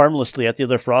nip harmlessly at the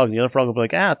other frog, and the other frog will be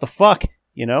like, what the fuck,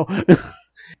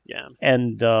 Yeah.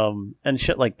 And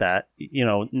shit like that.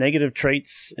 Negative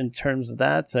traits in terms of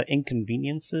that,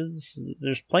 inconveniences.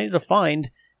 There's plenty to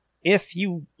find if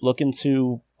you look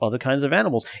into other kinds of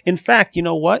animals. In fact, you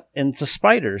know what? Into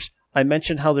spiders, I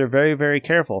mentioned how they're very, very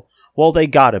careful. Well, they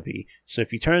gotta be. So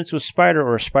if you turn into a spider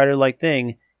or a spider-like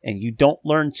thing, and you don't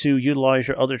learn to utilize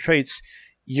your other traits,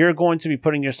 you're going to be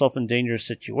putting yourself in dangerous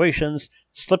situations,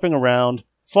 slipping around,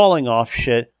 falling off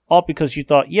shit, all because you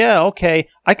thought, yeah, okay,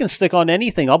 I can stick on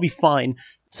anything, I'll be fine.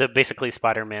 So basically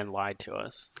Spider-Man lied to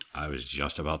us. I was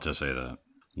just about to say that.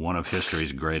 One of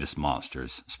history's greatest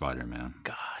monsters, Spider-Man.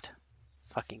 God.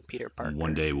 Fucking Peter Parker.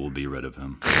 One day we'll be rid of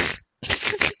him.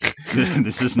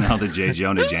 This is now the J.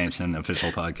 Jonah Jameson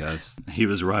official podcast. He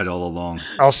was right all along.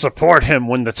 I'll support him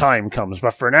when the time comes,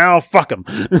 but for now, fuck him.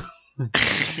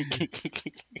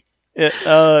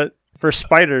 For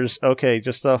spiders, okay,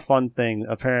 just a fun thing.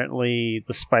 Apparently,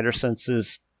 the spider sense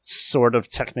is sort of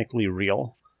technically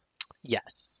real.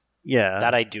 Yes. Yeah.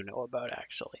 That I do know about,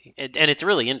 actually. And it's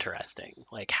really interesting,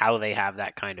 like how they have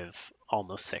that kind of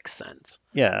almost sixth sense.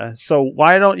 Yeah. So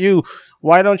why don't you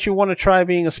want to try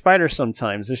being a spider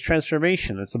sometimes? This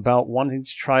transformation, it's about wanting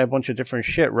to try a bunch of different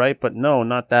shit, right? But no,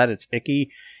 not that. It's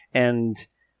icky. And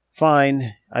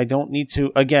fine, I don't need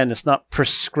to. Again, it's not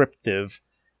prescriptive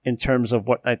in terms of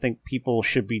what I think people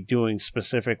should be doing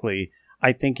specifically.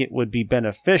 I think it would be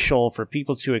beneficial for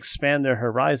people to expand their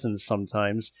horizons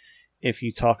sometimes if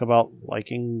you talk about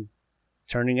liking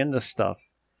turning into stuff.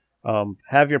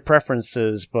 Have your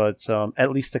preferences, but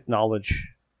at least acknowledge,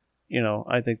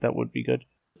 I think that would be good.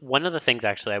 One of the things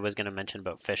actually I was going to mention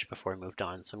about fish before we moved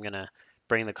on, so I'm going to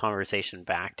bring the conversation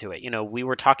back to it. We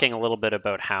were talking a little bit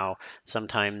about how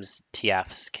sometimes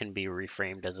TFs can be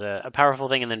reframed as a powerful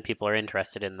thing and then people are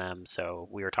interested in them. So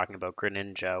we were talking about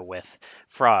Greninja with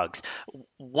frogs.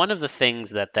 One of the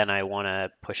things that then I want to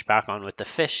push back on with the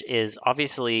fish is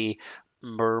obviously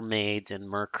mermaids and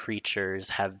mer creatures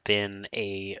have been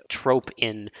a trope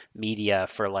in media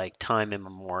for like time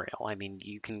immemorial. I mean,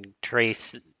 you can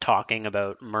trace talking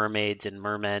about mermaids and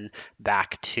mermen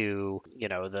back to,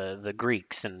 the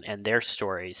Greeks and their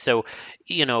stories. So,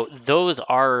 those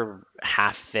are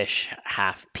half fish,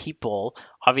 half people.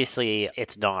 Obviously,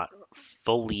 it's not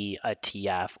fully a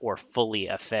TF or fully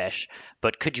a fish,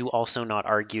 but could you also not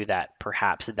argue that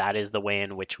perhaps that is the way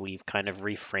in which we've kind of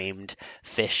reframed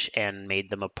fish and made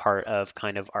them a part of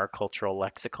kind of our cultural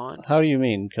lexicon? How do you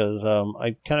mean? Because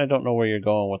I kind of don't know where you're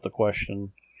going with the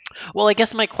question. Well, I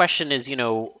guess my question is,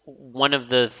 one of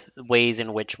the ways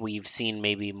in which we've seen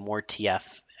maybe more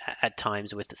TF at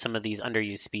times with some of these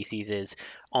underused species is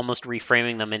almost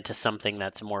reframing them into something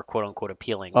that's more quote unquote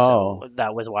appealing. Oh, So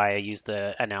that was why I used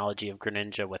the analogy of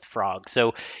Greninja with frogs.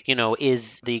 So,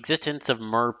 is the existence of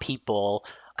mer people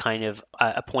kind of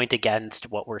a point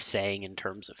against what we're saying in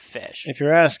terms of fish? if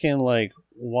you're asking like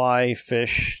why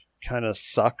fish kind of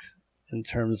suck in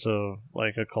terms of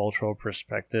like a cultural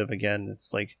perspective, again,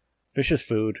 it's like fish is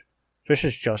food. Fish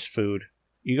is just food.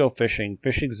 You go fishing.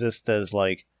 Fish exists as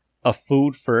like a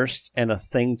food first and a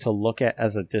thing to look at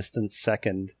as a distant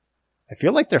second. I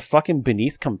feel like they're fucking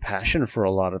beneath compassion for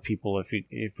a lot of people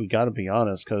if we got to be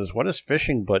honest, because what is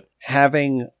fishing but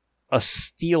having a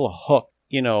steel hook,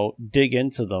 dig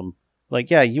into them? Like,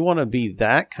 yeah, you want to be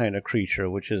that kind of creature,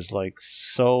 which is like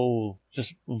so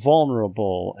just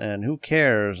vulnerable and who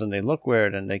cares, and they look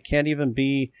weird and they can't even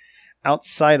be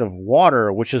outside of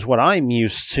water, which is what I'm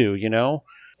used to,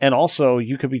 And also,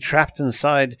 you could be trapped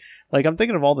inside. Like, I'm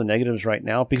thinking of all the negatives right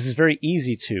now because it's very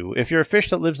easy to. If you're a fish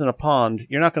that lives in a pond,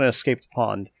 you're not going to escape the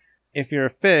pond. If you're a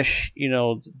fish,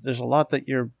 there's a lot that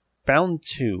you're bound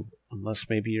to, unless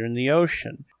maybe you're in the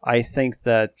ocean. I think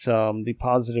that the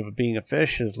positive of being a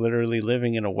fish is literally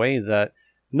living in a way that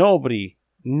nobody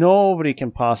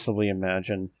can possibly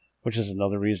imagine, which is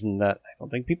another reason that I don't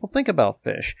think people think about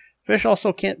fish. Fish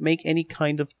also can't make any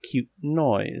kind of cute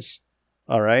noise.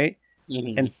 All right?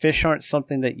 Mm-hmm. And fish aren't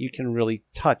something that you can really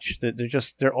touch.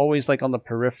 They're always like on the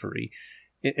periphery.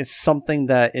 It's something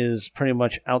that is pretty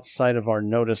much outside of our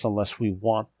notice unless we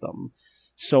want them.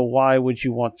 So why would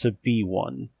you want to be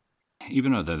one?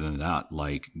 Even other than that,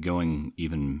 like going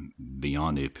even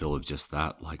beyond the appeal of just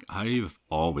that, like I've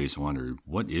always wondered,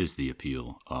 what is the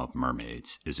appeal of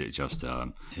mermaids? Is it just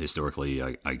historically,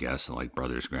 I guess, like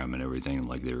Brothers Grimm and everything,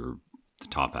 like the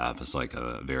top half is like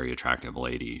a very attractive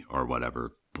lady or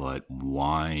whatever, but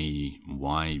why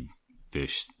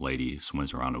fish lady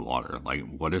swims around the water? Like,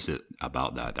 what is it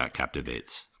about that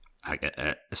captivates?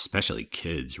 Especially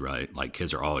kids, right? Like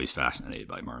kids are always fascinated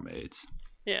by mermaids.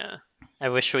 Yeah. I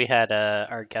wish we had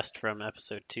our guest from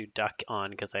episode 2, Duck,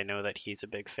 on because I know that he's a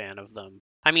big fan of them.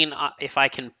 I mean, if I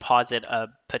can posit a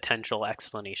potential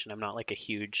explanation, I'm not like a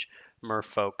huge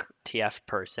merfolk TF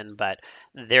person, but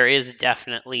there is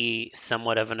definitely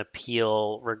somewhat of an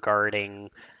appeal regarding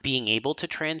being able to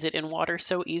transit in water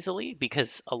so easily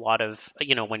because a lot of,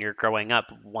 when you're growing up,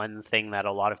 one thing that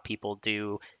a lot of people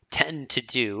tend to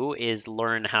do is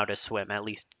learn how to swim, at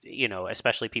least,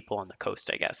 especially people on the coast,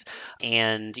 I guess.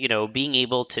 And, being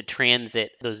able to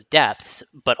transit those depths,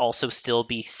 but also still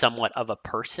be somewhat of a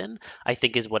person, I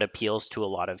think is what appeals to a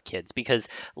lot of kids. Because,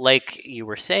 like you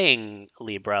were saying,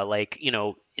 Libra, like,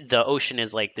 the ocean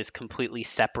is like this completely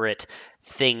separate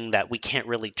thing that we can't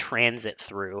really transit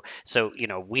through. So,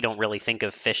 we don't really think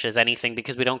of fish as anything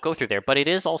because we don't go through there. But it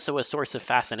is also a source of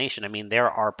fascination. I mean, there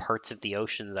are parts of the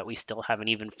ocean that we still haven't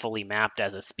even fully mapped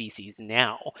as a species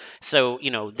now. So,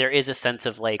 there is a sense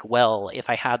of like, well, if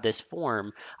I had this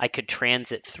form, I could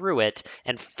transit through it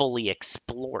and fully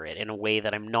explore it in a way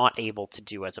that I'm not able to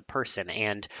do as a person.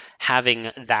 And having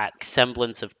that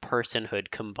semblance of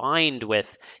personhood combined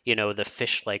with, the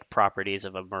fish-like properties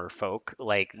of a merfolk,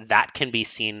 like that can be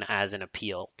seen as an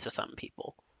appeal to some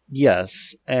people.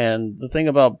 Yes, and the thing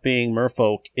about being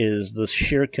merfolk is the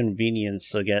sheer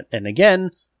convenience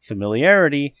again,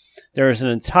 familiarity. There is an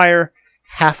entire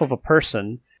half of a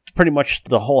person, pretty much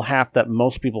the whole half that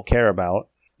most people care about.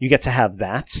 You get to have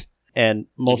that, and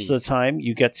most of the time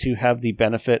you get to have the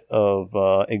benefit of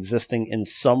existing in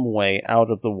some way out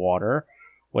of the water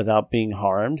without being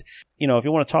harmed. If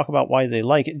you want to talk about why they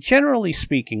like it, generally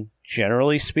speaking,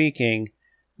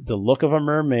 the look of a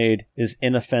mermaid is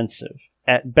inoffensive.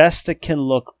 At best, it can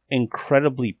look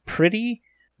incredibly pretty,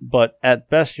 but at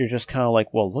best, you're just kind of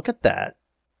like, well, look at that.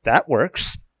 That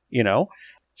works,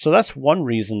 So that's one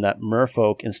reason that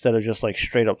merfolk, instead of just like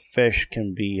straight up fish,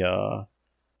 can be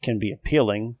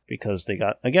appealing, because they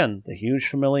got, again, the huge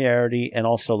familiarity, and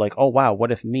also like, oh wow,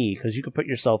 what if me? Because you could put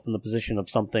yourself in the position of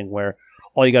something where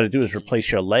all you got to do is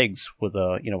replace your legs with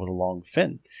a long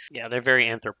fin. Yeah, they're very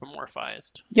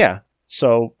anthropomorphized. Yeah.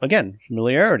 So again,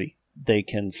 familiarity. They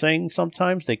can sing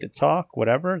sometimes, they could talk,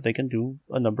 whatever. They can do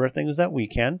a number of things that we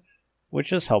can,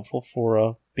 which is helpful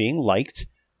for being liked.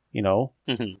 A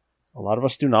lot of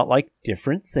us do not like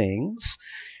different things.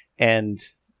 And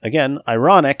again,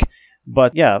 ironic,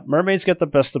 But yeah, mermaids get the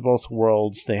best of both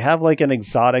worlds. They have like an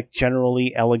exotic,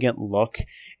 generally elegant look.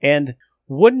 And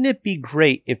wouldn't it be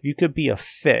great if you could be a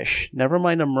fish, never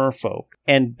mind a merfolk,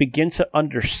 and begin to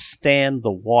understand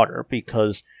the water?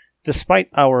 Because despite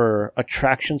our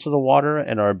attraction to the water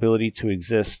and our ability to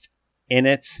exist in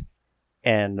it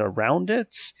and around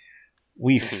it,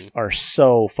 we are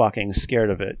so fucking scared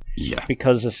of it. Yeah.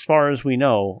 Because as far as we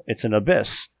know, it's an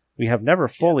abyss. We have never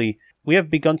fully... We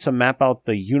have begun to map out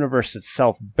the universe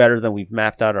itself better than we've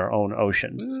mapped out our own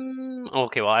ocean.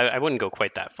 Okay, well, I wouldn't go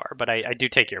quite that far, but I do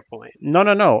take your point.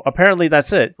 No. Apparently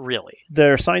that's it. Really?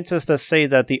 There are scientists that say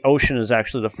that the ocean is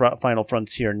actually the final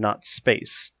frontier, not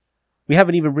space. We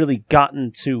haven't even really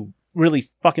gotten to really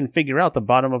fucking figure out the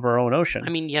bottom of our own ocean. I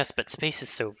mean, yes, but space is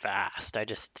so vast.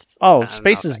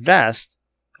 Space is vast.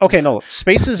 Okay, no,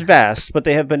 space is vast, but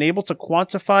they have been able to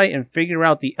quantify and figure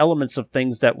out the elements of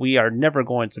things that we are never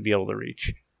going to be able to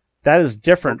reach. That is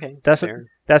different. Okay,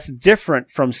 that's different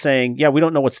from saying, yeah, we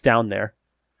don't know what's down there.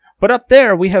 But up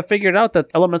there, we have figured out that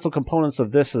elemental components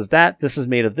of this is that, this is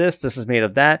made of this is made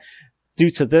of that. Due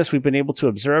to this, we've been able to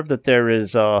observe that there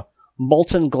is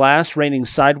molten glass raining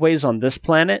sideways on this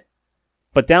planet.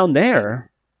 But down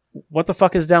there, what the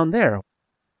fuck is down there?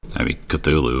 I mean,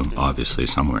 Cthulhu, obviously,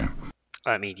 somewhere.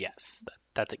 I mean, yes,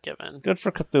 that's a given. Good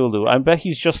for Cthulhu. I bet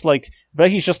he's just like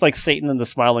Satan and the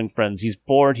Smiling Friends. He's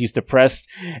bored, he's depressed,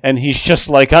 and he's just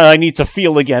like, I need to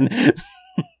feel again.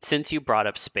 Since you brought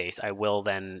up space, I will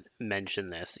then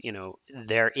mention this.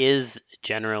 There is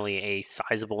generally a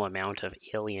sizable amount of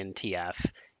alien TF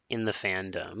in the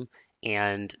fandom,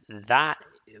 and that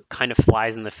kind of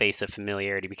flies in the face of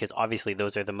familiarity because obviously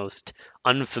those are the most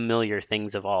unfamiliar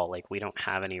things of all. Like, we don't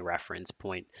have any reference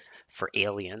point for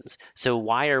aliens. So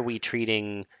why are we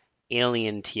treating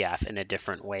alien TF in a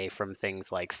different way from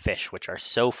things like fish, which are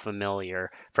so familiar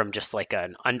from just like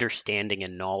an understanding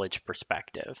and knowledge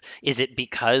perspective? Is it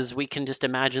because we can just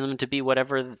imagine them to be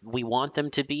whatever we want them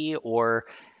to be, or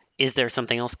is there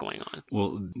something else going on?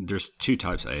 Well, there's two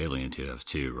types of alien TF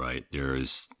too, right?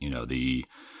 There's, the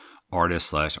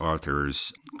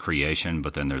artist/author's creation,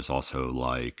 but then there's also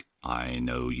like, I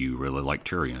know you really like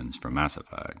Turians from Mass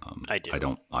Effect. I do.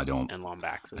 I don't. And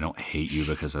Lombax. I don't hate you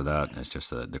because of that. It's just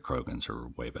that the Krogans are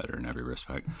way better in every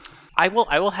respect. I will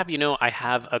have I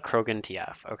have a Krogan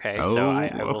TF. Okay, so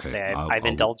I will say I've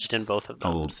indulged in both of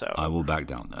them. I will back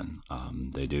down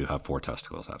then. They do have 4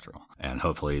 testicles after all, and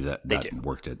hopefully that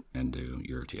worked it into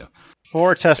your TF.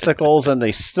 4 testicles, and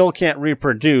they still can't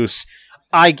reproduce.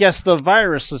 I guess the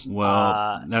virus is...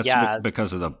 Well, that's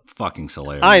because of the fucking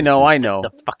Solarians. I know.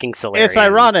 The fucking Solarians. It's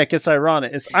ironic. It's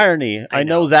irony. I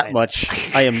know that much.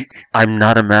 I'm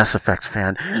not a Mass Effect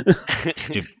fan.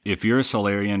 if you're a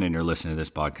Solarian and you're listening to this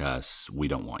podcast, we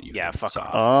don't want you. Yeah, fuck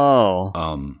off.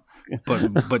 Oh.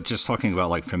 But just talking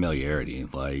about like familiarity,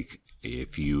 like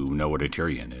if you know what a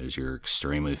Turian is, you're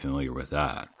extremely familiar with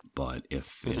that. But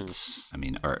if it's, I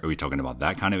mean, are we talking about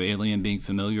that kind of alien being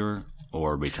familiar?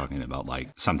 Or are we talking about like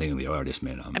something the artist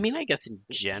made up? I mean, I guess in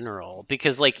general,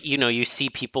 because like, you see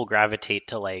people gravitate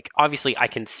to like, obviously I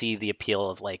can see the appeal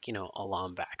of like, a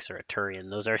Lombax or a Turian.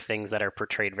 Those are things that are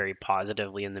portrayed very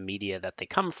positively in the media that they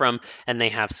come from, and they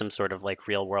have some sort of like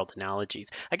real world analogies.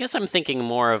 I guess I'm thinking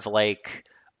more of like,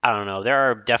 I don't know,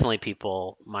 there are definitely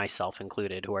people, myself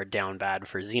included, who are down bad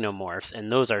for xenomorphs,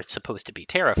 and those are supposed to be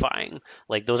terrifying.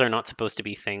 Like, those are not supposed to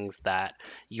be things that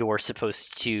you're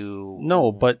supposed to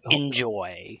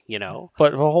enjoy,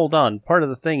 But hold on. Part of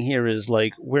the thing here is,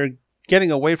 like, we're getting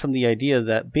away from the idea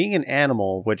that being an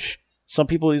animal, which some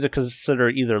people either consider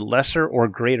either lesser or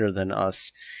greater than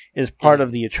us, is part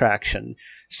of the attraction.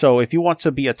 So if you want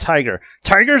to be a tiger,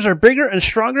 tigers are bigger and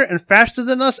stronger and faster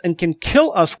than us and can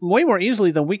kill us way more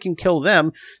easily than we can kill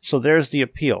them. So there's the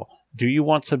appeal. Do you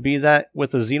want to be that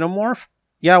with a xenomorph?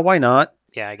 Yeah, why not?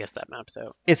 Yeah, I guess that maps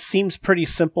out. It seems pretty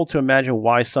simple to imagine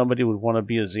why somebody would want to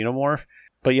be a xenomorph.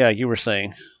 But yeah, you were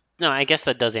saying. No, I guess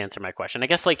that does answer my question. I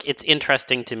guess like it's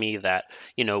interesting to me that,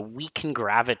 we can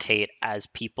gravitate as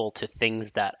people to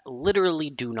things that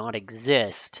literally do not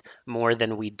exist more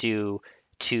than we do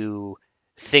to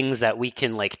things that we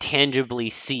can like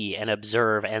tangibly see and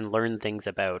observe and learn things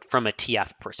about from a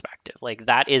TF perspective. Like,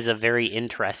 that is a very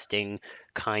interesting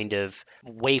kind of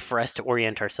way for us to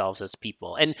orient ourselves as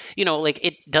people. And, like,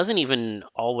 it doesn't even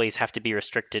always have to be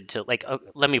restricted to like,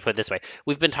 let me put it this way.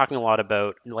 We've been talking a lot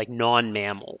about like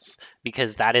non-mammals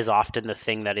because that is often the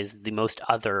thing that is the most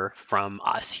other from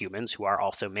us humans who are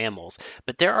also mammals.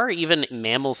 But there are even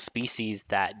mammal species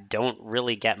that don't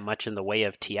really get much in the way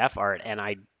of TF art, and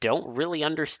I don't really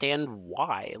understand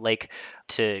why. Like,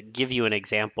 to give you an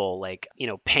example, like,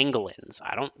 pangolins.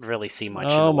 I don't really see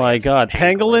much in the way of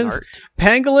pangolin art.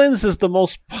 Pangolins is the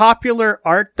most popular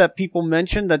art that people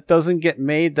mention that doesn't get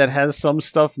made that has some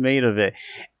stuff made of it.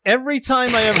 Every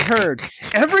time I have heard,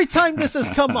 every time this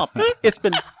has come up, it's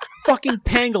been fucking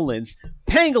pangolins.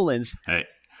 Pangolins. Hey,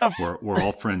 we're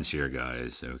all friends here,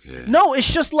 guys. Okay. No,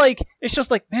 it's just like,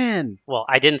 man. Well,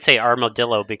 I didn't say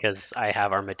armadillo because I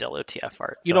have armadillo TF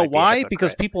art. You know why?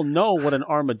 Because people know what an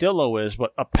armadillo is,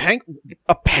 but a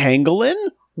pangolin?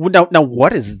 Now,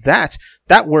 what is that?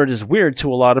 That word is weird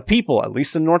to a lot of people, at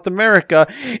least in North America.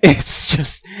 It's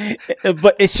just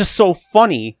so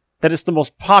funny that it's the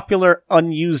most popular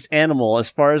unused animal,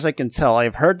 as far as I can tell.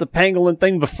 I've heard the pangolin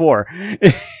thing before.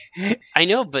 I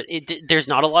know, but there's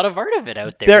not a lot of art of it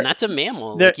out there, and that's a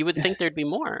mammal. Like, you would think there'd be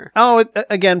more. Oh,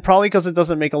 again, probably because it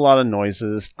doesn't make a lot of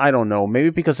noises. I don't know. Maybe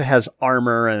because it has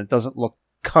armor and it doesn't look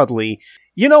cuddly.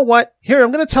 You know what? Here,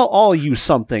 I'm going to tell all of you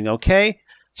something, okay?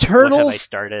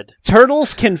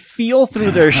 Turtles can feel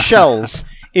through their shells.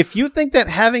 If you think that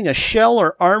having a shell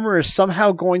or armor is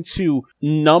somehow going to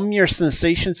numb your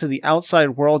sensation to the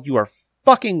outside world, you are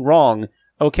fucking wrong,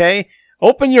 okay?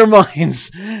 Open your minds.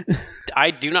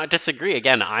 I do not disagree.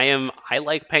 Again, I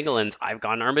like pangolins. I've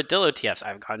gotten armadillo TFs.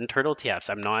 I've gotten turtle TFs.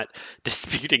 I'm not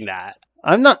disputing that.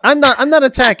 I'm not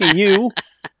attacking you.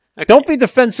 Okay. Don't be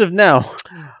defensive now.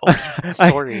 Oh,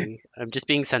 sorry. I'm just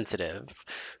being sensitive.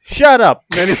 Shut up.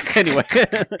 Anyway.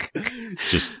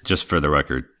 Just for the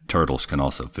record, turtles can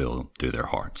also feel through their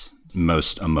hearts.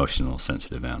 Most emotional,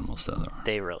 sensitive animals that there are.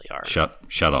 They really are. Shout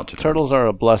out to turtles are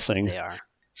a blessing. They are.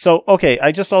 So, okay,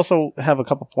 I just also have a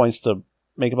couple points to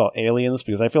make about aliens,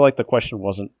 because I feel like the question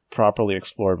wasn't properly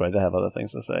explored, but I did have other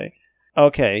things to say.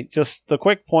 Okay, just the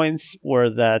quick points were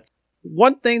that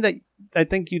one thing that I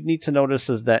think you'd need to notice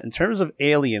is that in terms of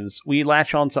aliens, we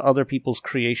latch on to other people's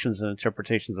creations and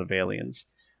interpretations of aliens.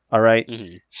 All right?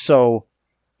 Mm-hmm. So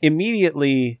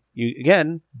immediately, you,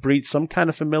 again, breed some kind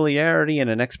of familiarity and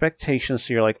an expectation.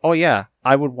 So you're like, oh yeah,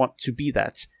 I would want to be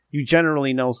that. You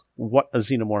generally know what a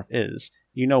xenomorph is.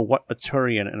 You know what a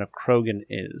Turian and a Krogan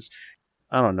is.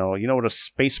 I don't know. You know what a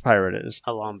space pirate is.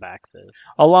 A Lombax is.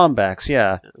 A Lombax,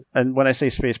 yeah. And when I say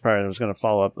space pirate, I was going to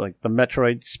follow up like the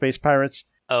Metroid space pirates.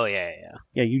 Oh, yeah.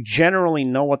 Yeah, you generally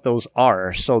know what those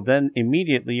are. So then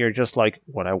immediately you're just like,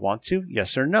 would I want to?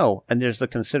 Yes or no? And there's the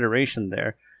consideration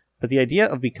there. But the idea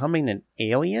of becoming an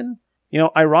alien, you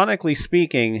know, ironically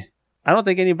speaking, I don't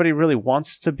think anybody really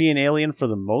wants to be an alien for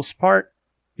the most part,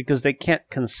 because they can't,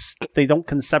 they don't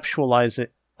conceptualize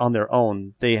it on their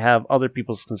own. They have other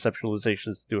people's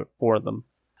conceptualizations to do it for them.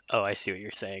 Oh, I see what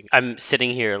you're saying. I'm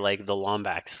sitting here like the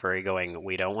Lombax furry going,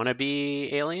 we don't want to be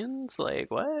aliens?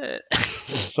 Like, what?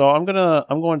 So I'm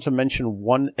going to mention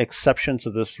one exception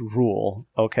to this rule,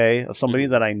 okay? Of somebody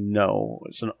that I know.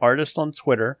 It's an artist on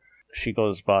Twitter. She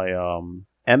goes by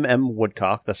MM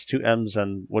Woodcock. That's 2 M's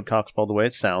and Woodcock spelled the way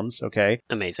it sounds, okay?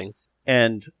 Amazing.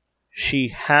 And she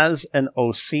has an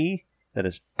OC that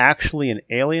is actually an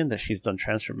alien that she's done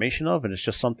transformation of, and it's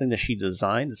just something that she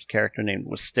designed. It's a character named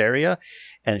Wisteria,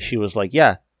 and she was like,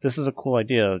 yeah, this is a cool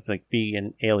idea. It's like being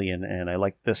an alien, and I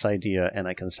like this idea, and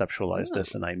I conceptualized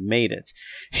this, and I made it.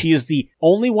 She is the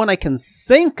only one I can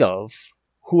think of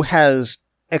who has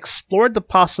explored the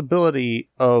possibility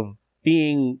of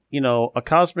being, you know, a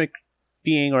cosmic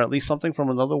being, or at least something from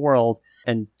another world,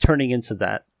 and turning into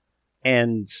that.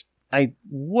 And I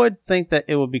would think that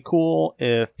it would be cool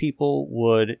if people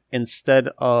would, instead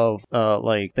of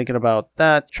like thinking about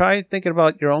that, try thinking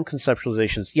about your own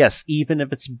conceptualizations. Yes, even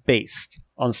if it's based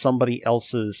on somebody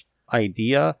else's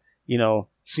idea, you know,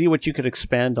 see what you could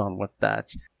expand on with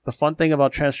that. The fun thing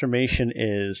about transformation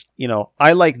is, you know,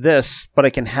 I like this, but I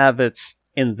can have it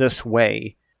in this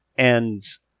way. And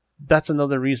that's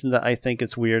another reason that I think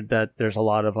it's weird that there's a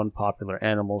lot of unpopular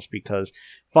animals, because,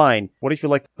 fine, what if you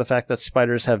like the fact that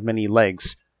spiders have many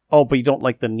legs? Oh, but you don't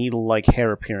like the needle-like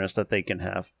hair appearance that they can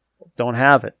have. Don't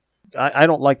have it. I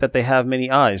don't like that they have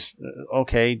many eyes.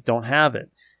 Okay, don't have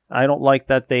it. I don't like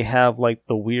that they have, like,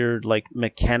 the weird, like,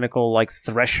 mechanical, like,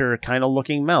 thresher kind of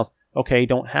looking mouth. Okay,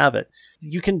 don't have it.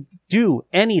 You can do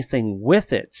anything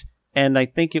with it. And I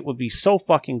think it would be so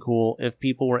fucking cool if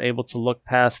people were able to look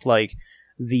past, like,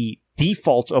 the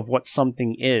default of what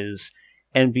something is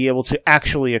and be able to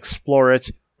actually explore it,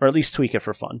 or at least tweak it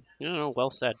for fun. Oh, well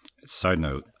said. Side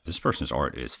note, this person's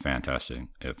art is fantastic.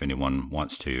 If anyone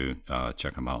wants to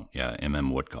check him out, yeah,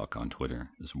 Woodcock on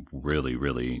Twitter is really,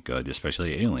 really good,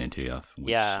 especially Alien TF.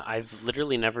 Yeah, I've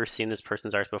literally never seen this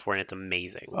person's art before, and it's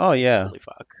amazing. Oh, yeah. Holy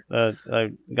fuck.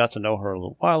 I got to know her a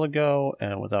little while ago,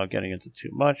 and without getting into too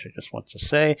much, I just want to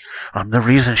say, I'm the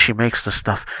reason she makes the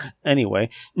stuff. Anyway.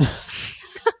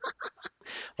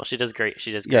 Well, she does great.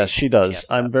 She does great. Yes, she does. TF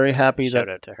I'm stuff. very happy that. Shout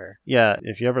out to her. Yeah,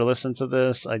 if you ever listen to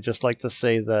this, I'd just like to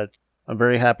say that I'm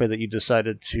very happy that you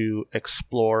decided to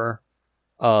explore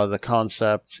the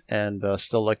concept and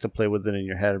still like to play with it in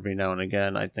your head every now and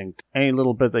again. I think any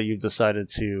little bit that you've decided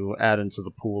to add into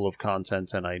the pool of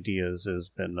content and ideas has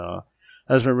been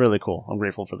really cool. I'm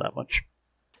grateful for that much.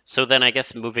 So then I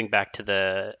guess moving back to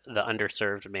the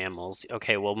underserved mammals.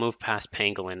 Okay, we'll move past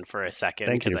pangolin for a second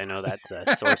Thank because you. I know that's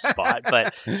a sore spot.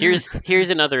 But here's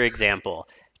another example.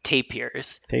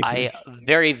 Tapirs. Tapir. I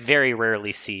very, very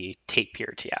rarely see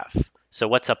tapir TF. So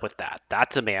what's up with that?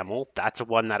 That's a mammal. That's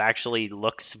one that actually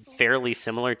looks fairly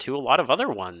similar to a lot of other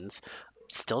ones.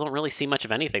 Still don't really see much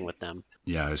of anything with them.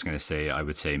 Yeah, I was going to say, I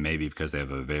would say maybe because they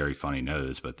have a very funny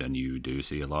nose, but then you do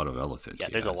see a lot of elephant. Yeah,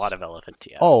 there's a lot of elephant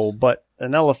TFs. Oh, but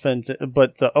an elephant.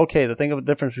 But the thing of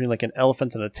the difference between like an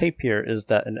elephant and a tapir is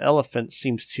that an elephant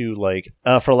seems to like,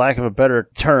 for lack of a better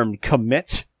term,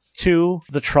 commit to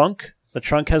the trunk. The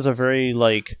trunk has a very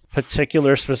like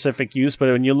particular specific use, but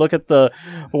when you look at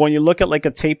like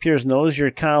a tapir's nose,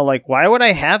 you're kind of like, why would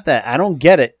I have that? I don't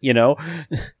get it, you know.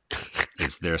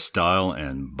 It's their style,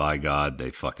 and by God, they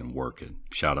fucking work it.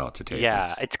 Shout out to tapirs.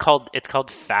 Yeah, it's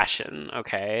called fashion.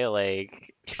 Okay,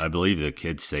 like I believe the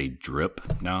kids say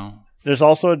drip now. There's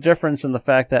also a difference in the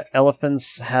fact that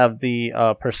elephants have the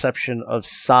perception of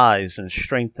size and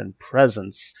strength and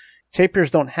presence.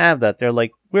 Tapirs don't have that. They're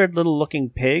like weird little looking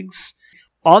pigs.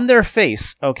 On their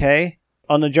face, okay?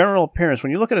 On the general appearance,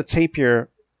 when you look at a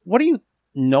tapir, what do you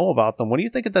know about them? What do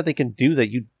you think that they can do that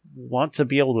you want to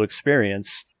be able to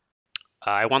experience?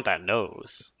 I want that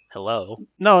nose. Hello.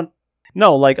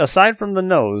 No, like aside from the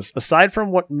nose, aside from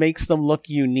what makes them look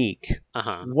unique,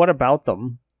 what about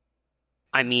them?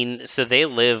 I mean, so they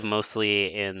live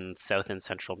mostly in South and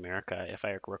Central America, if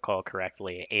I recall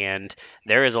correctly, and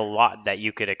there is a lot that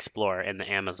you could explore in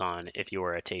the Amazon if you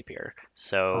were a tapir.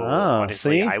 So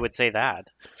honestly, see? I would say that.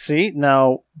 See,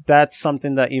 now that's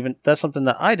something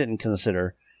that I didn't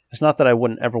consider. It's not that I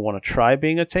wouldn't ever want to try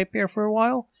being a tapir for a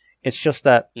while. It's just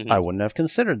that I wouldn't have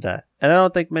considered that, and I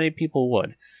don't think many people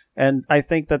would. And I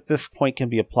think that this point can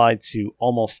be applied to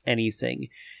almost anything.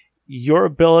 Your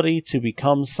ability to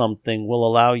become something will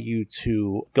allow you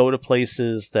to go to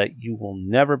places that you will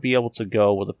never be able to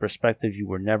go with a perspective you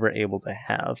were never able to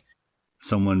have.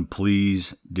 Someone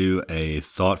please do a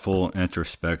thoughtful,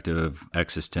 introspective,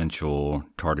 existential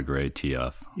tardigrade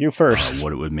TF. You first.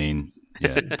 What it would mean.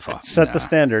 Yeah, Set the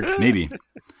standard. Maybe.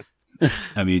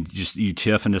 I mean, just you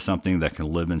TF into something that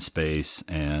can live in space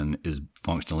and is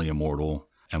functionally immortal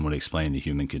and would explain the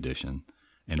human condition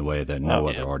in a way that no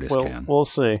other artist can. We'll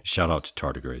see. Shout out to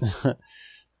tardigrades.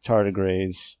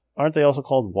 Tardigrades. Aren't they also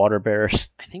called water bears?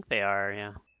 I think they are,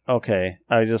 yeah. Okay.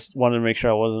 I just wanted to make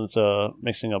sure I wasn't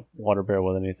mixing up water bear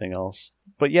with anything else.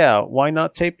 But yeah, why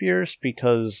not tapirs?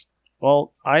 Because,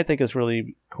 well, I think it's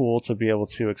really cool to be able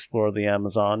to explore the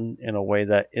Amazon in a way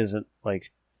that isn't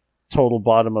like total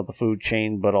bottom of the food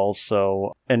chain, but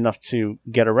also enough to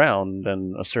get around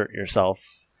and assert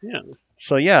yourself. Yeah.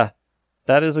 So yeah,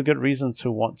 that is a good reason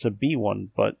to want to be one,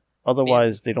 but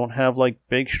otherwise they don't have like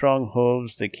big strong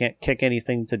hooves, they can't kick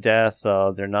anything to death,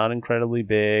 they're not incredibly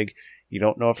big, you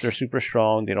don't know if they're super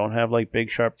strong, they don't have like big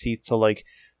sharp teeth to like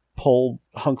pull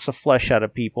hunks of flesh out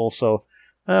of people, so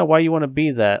why you want to be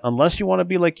that? Unless you want to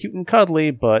be like cute and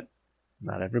cuddly, but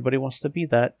not everybody wants to be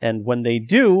that, and when they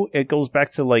do, it goes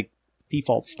back to like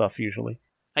default stuff usually.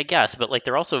 I guess, but like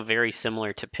they're also very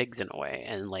similar to pigs in a way,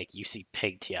 and like you see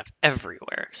pig TF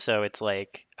everywhere. So it's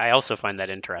like I also find that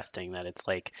interesting that it's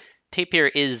like tapir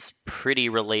is pretty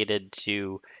related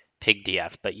to pig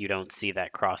TF, but you don't see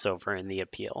that crossover in the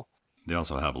appeal. They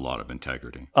also have a lot of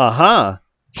integrity.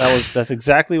 That's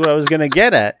exactly what I was gonna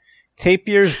get at.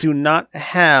 Tapirs do not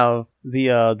have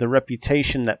the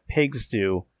reputation that pigs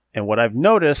do, and what I've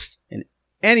noticed, and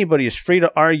anybody is free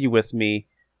to argue with me,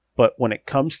 but when it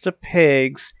comes to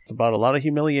pigs, it's about a lot of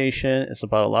humiliation, it's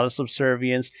about a lot of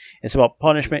subservience, it's about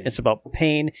punishment, it's about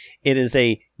pain. It is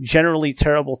a generally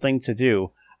terrible thing to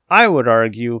do. I would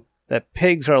argue that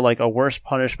pigs are like a worse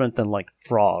punishment than like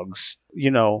frogs, you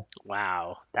know.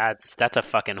 Wow, that's a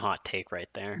fucking hot take right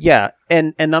there. Yeah,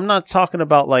 and I'm not talking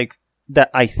about like that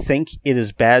I think it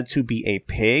is bad to be a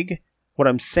pig. What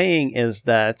I'm saying is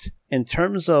that in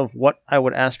terms of what I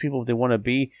would ask people if they want to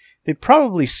be, they'd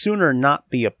probably sooner not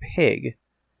be a pig.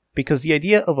 Because the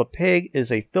idea of a pig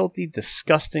is a filthy,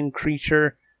 disgusting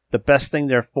creature. The best thing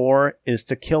they're for is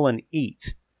to kill and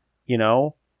eat, you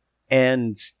know?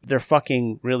 And they're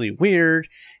fucking really weird.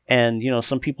 And, you know,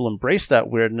 some people embrace that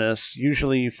weirdness,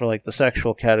 usually for like the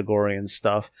sexual category and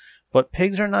stuff. But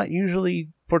pigs are not usually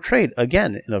portrayed,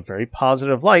 again, in a very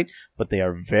positive light, but they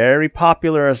are very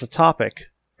popular as a topic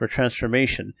for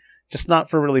transformation, just not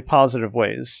for really positive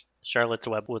ways. Charlotte's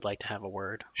Web would like to have a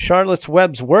word. Charlotte's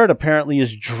Web's word apparently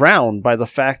is drowned by the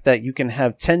fact that you can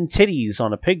have 10 titties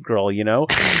on a pig girl, you know?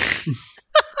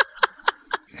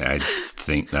 I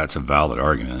think that's a valid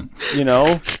argument. You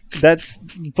know?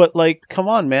 But like, come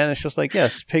on, man. It's just like,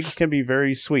 yes, pigs can be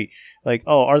very sweet. Like,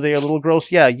 oh, are they a little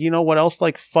gross? Yeah, you know what else,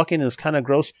 like, fucking is kind of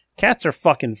gross? Cats are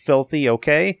fucking filthy,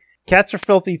 okay? Cats are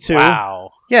filthy, too.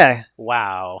 Wow. Yeah.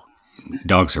 Wow.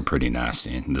 Dogs are pretty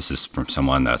nasty. This is from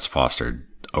someone that's fostered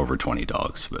over 20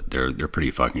 dogs, but they're pretty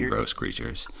fucking gross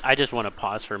creatures. I just want to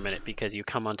pause for a minute because you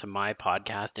come onto my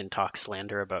podcast and talk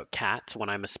slander about cats when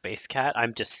I'm a space cat.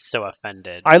 I'm just so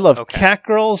offended. I love cat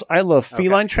girls. I love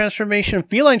feline transformation.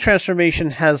 Feline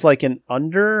transformation has like an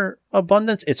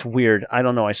underabundance. It's weird. I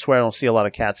don't know. I swear I don't see a lot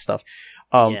of cat stuff.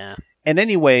 Yeah. And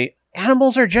anyway,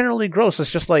 animals are generally gross. It's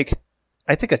just like,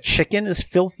 I think a chicken is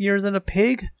filthier than a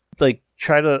pig. Like,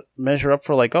 try to measure up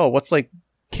for like, oh, what's like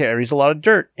carries a lot of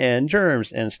dirt and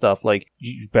germs and stuff. Like,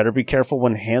 you better be careful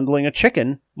when handling a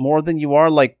chicken more than you are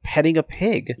like petting a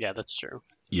pig. Yeah, that's true.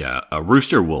 Yeah, a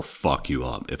rooster will fuck you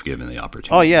up if given the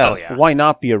opportunity. Oh yeah. Why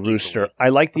not be a rooster? I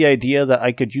like the idea that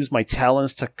I could use my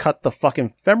talons to cut the fucking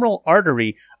femoral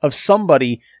artery of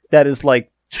somebody that is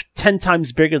like 10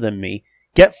 times bigger than me.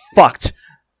 Get fucked.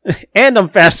 And I'm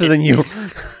faster than you.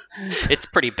 It's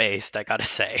pretty based, I gotta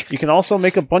say. You can also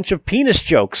make a bunch of penis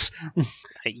jokes.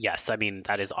 Yes, I mean,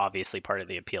 that is obviously part of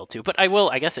the appeal too. But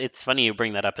I guess it's funny you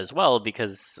bring that up as well,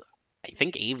 because I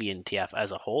think avian TF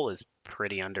as a whole is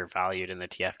pretty undervalued in the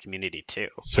TF community too.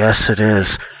 Yes, it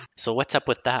is. So what's up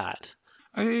with that?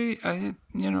 I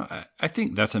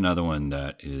think that's another one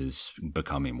that is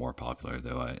becoming more popular,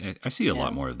 though. I see a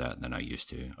lot more of that than I used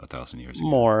to 1,000 years ago.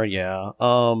 More, yeah.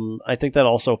 I think that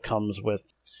also comes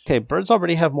with, okay, birds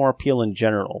already have more appeal in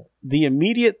general. The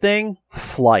immediate thing,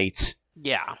 flight.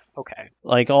 Yeah, okay.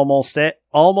 Like almost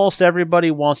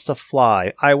everybody wants to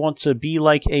fly. I want to be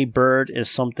like a bird is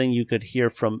something you could hear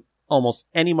from almost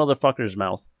any motherfucker's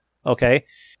mouth. Okay?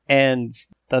 And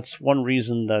that's one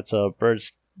reason that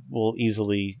birds will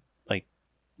easily like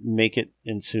make it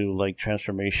into like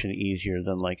transformation easier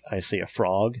than like I say a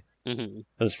frog.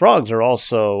 Because frogs are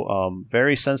also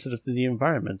very sensitive to the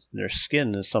environment. Their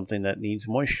skin is something that needs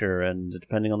moisture, and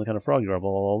depending on the kind of frog you are,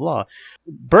 blah, blah, blah, blah.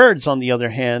 Birds, on the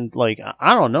other hand, like,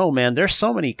 I don't know, man, there's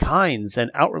so many kinds, and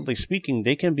outwardly speaking,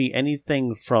 they can be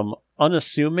anything from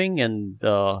unassuming and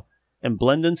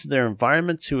blend into their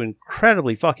environment to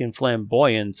incredibly fucking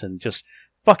flamboyant and just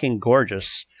fucking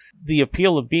gorgeous. The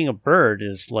appeal of being a bird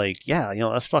is like, yeah, you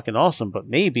know, that's fucking awesome, but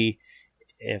maybe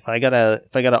if I gotta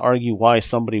argue why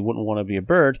somebody wouldn't want to be a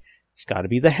bird, it's gotta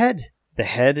be the head. The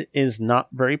head is not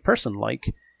very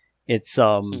person-like. It's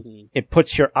it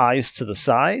puts your eyes to the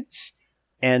sides,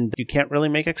 and you can't really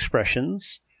make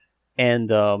expressions.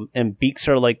 And beaks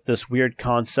are like this weird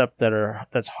concept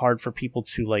that's hard for people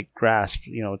to like grasp.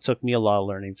 You know, it took me a lot of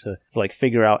learning to like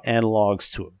figure out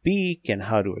analogs to a beak and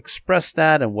how to express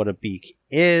that and what a beak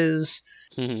is.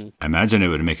 I imagine it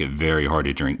would make it very hard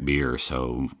to drink beer,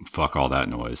 so fuck all that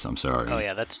noise. I'm sorry. Oh,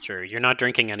 yeah, that's true. You're not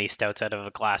drinking any stouts out of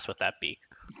a glass with that beak.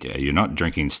 Yeah, you're not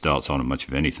drinking stouts on much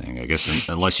of anything. I guess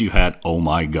unless you had, oh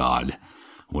my God,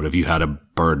 what if you had a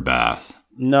bird bath?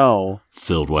 No.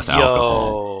 Filled with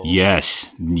alcohol. Yes.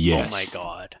 Oh my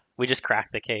God. We just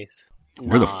cracked the case.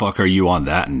 Where the fuck are you on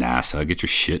that, NASA? Get your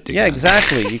shit together. Yeah,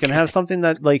 exactly. You can have something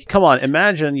that, like, come on,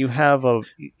 imagine you have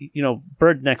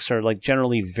bird necks are, like,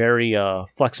 generally very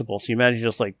flexible. So you imagine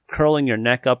just, like, curling your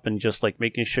neck up and just, like,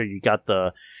 making sure you got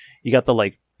the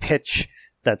like, pitch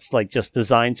that's, like, just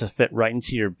designed to fit right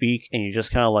into your beak, and you're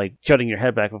just kind of, like, jutting your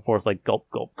head back and forth, like, gulp,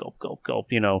 gulp, gulp, gulp,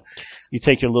 gulp. You know, you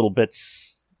take your little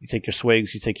bits, you take your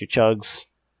swigs, you take your chugs.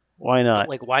 Why not?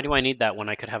 Like, why do I need that when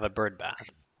I could have a bird bath?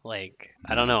 Like,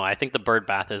 I don't know. I think the bird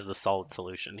bath is the solid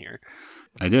solution here.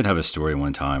 I did have a story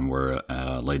one time where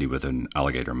a lady with an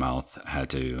alligator mouth had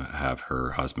to have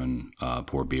her husband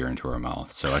pour beer into her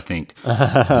mouth. So I think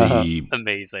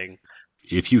amazing.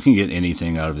 If you can get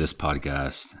anything out of this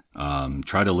podcast,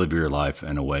 try to live your life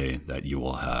in a way that you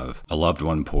will have a loved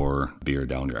one pour beer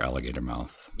down your alligator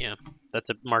mouth. Yeah,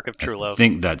 that's a mark of true love. I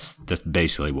think that's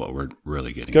basically what we're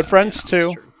really getting. Good friends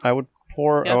too. I would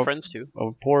pour. Friends too. I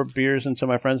would pour beers into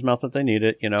my friend's mouth if they need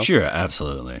it. You know. Sure,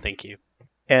 absolutely. Thank you.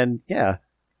 And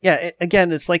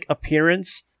again, it's like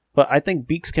appearance. But I think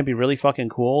beaks can be really fucking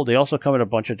cool. They also come in a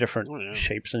bunch of different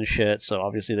shapes and shit. So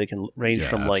obviously they can range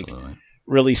from absolutely. Like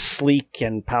really sleek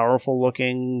and powerful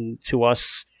looking to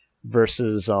us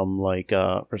versus like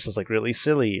really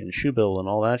silly and shoebill and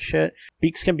all that shit.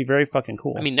 Beaks can be very fucking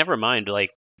cool. I mean, never mind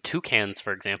like Toucans,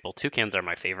 for example, toucans are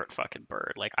my favorite fucking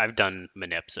bird. Like I've done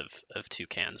manips of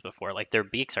toucans before. Like their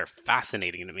beaks are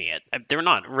fascinating to me. They're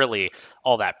not really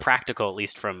all that practical, at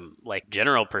least from like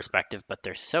general perspective, but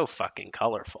they're so fucking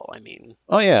colorful. I mean,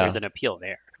 Oh yeah, there's an appeal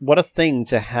there. what a thing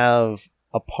to have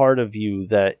a part of you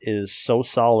that is so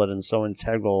solid and so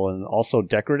integral and also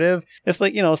decorative. It's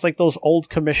like, it's like those old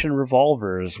commission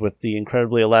revolvers with the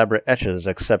incredibly elaborate etches,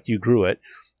 except you grew it.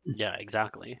 Yeah,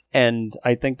 exactly. And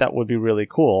I think that would be really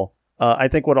cool. I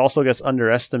think what also gets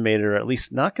underestimated, or at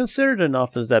least not considered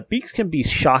enough, is that beaks can be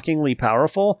shockingly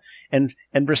powerful, and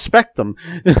respect them.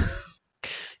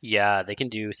 Yeah, they can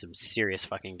do some serious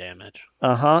fucking damage.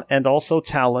 And also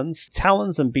talons.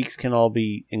 Talons and beaks can all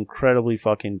be incredibly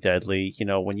fucking deadly.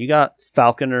 When you got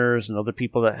falconers and other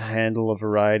people that handle a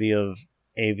variety of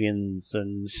avians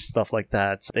and stuff like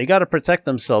that, they got to protect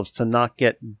themselves to not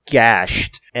get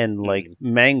gashed and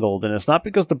mangled. And it's not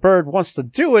because the bird wants to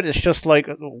do it. It's just like,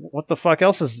 what the fuck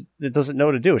else it doesn't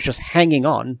know to do? It's just hanging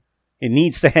on. It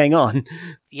needs to hang on.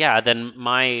 Yeah, then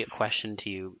my question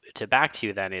back to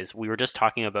you then is, we were just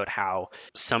talking about how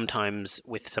sometimes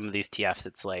with some of these TFs,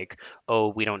 it's like, oh,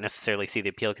 we don't necessarily see the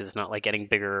appeal because it's not like getting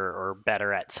bigger or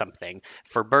better at something.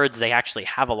 For birds, they actually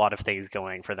have a lot of things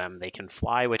going for them. They can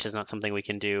fly, which is not something we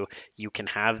can do. You can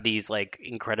have these like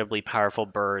incredibly powerful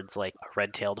birds like a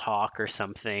red-tailed hawk or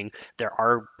something. There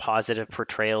are positive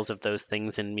portrayals of those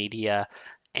things in media,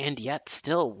 and yet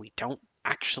still we don't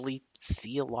actually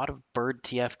see a lot of bird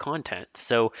TF content.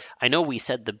 So I know we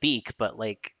said the beak, but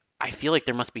like I feel like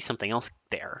there must be something else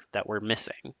there that we're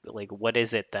missing. Like what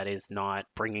is it that is not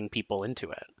bringing people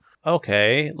into it?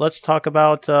 Okay, let's talk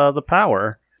about the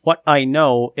power. What I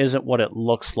know isn't what it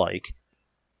looks like.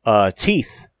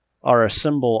 Teeth are a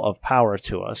symbol of power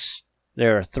to us.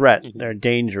 They're a threat. Mm-hmm. They're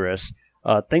dangerous.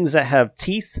 Things that have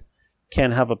teeth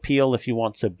can have appeal if you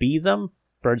want to be them.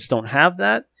 Birds don't have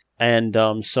that. And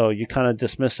so you kind of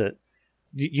dismiss it.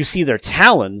 You see their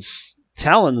talons.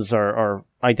 Talons are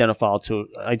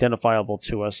identifiable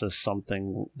to us as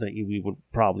something that we would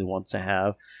probably want to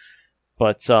have.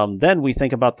 But then we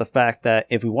think about the fact that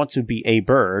if we want to be a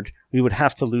bird, we would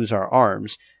have to lose our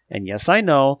arms. And yes, I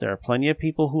know there are plenty of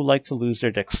people who like to lose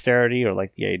their dexterity or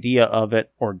like the idea of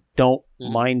it or don't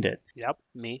mind it. Yep,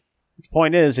 me. The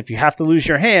point is, if you have to lose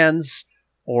your hands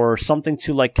or something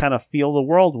to like kind of feel the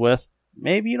world with,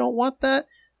 maybe you don't want that.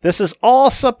 This is all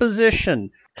supposition.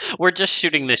 We're just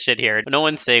shooting the shit here. No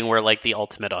one's saying we're like the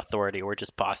ultimate authority. We're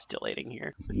just postulating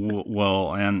here.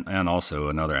 Well, and also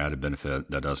another added benefit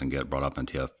that doesn't get brought up in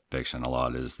TF fiction a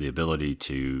lot is the ability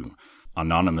to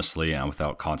anonymously and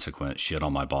without consequence shit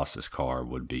on my boss's car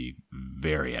would be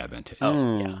very advantageous.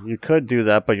 Yeah. You could do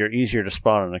that, but you're easier to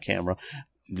spot on a camera.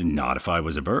 Not if I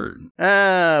was a bird.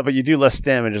 But you do less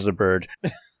damage as a bird.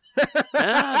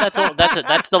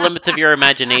 That's the limits of your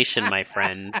imagination, my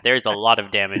friend. There's a lot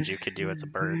of damage you could do as a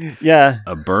bird. Yeah.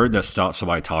 A bird that stops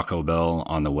by Taco Bell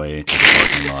on the way to the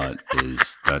parking lot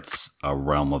that's a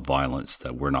realm of violence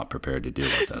that we're not prepared to deal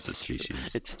with as a species.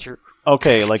 It's true.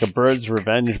 Okay, like a bird's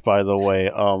revenge, by the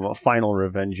way, a final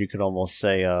revenge, you could almost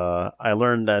say. I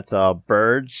learned that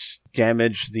birds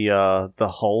damage the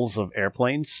hulls of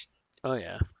airplanes. Oh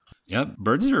yeah. Yeah,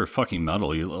 birds are fucking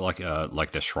metal. You like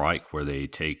the shrike where they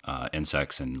take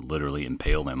insects and literally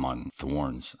impale them on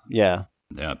thorns. Yeah.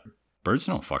 Yeah, birds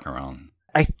don't fuck around.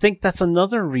 I think that's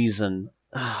another reason.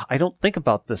 I don't think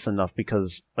about this enough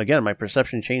because, again, my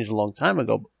perception changed a long time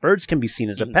ago. Birds can be seen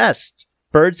as a pest.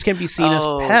 Birds can be seen as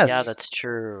pests. Yeah, that's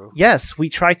true. Yes, we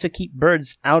try to keep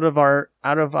birds out of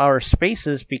our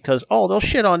spaces because they'll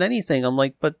shit on anything. I'm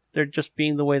like, but they're just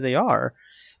being the way they are.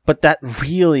 But that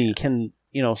really can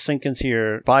sink into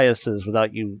your biases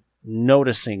without you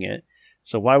noticing it.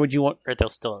 So why would you want? Or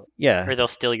they'll steal. Yeah. Or they'll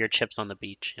steal your chips on the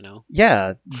beach.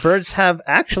 Yeah, birds have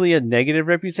actually a negative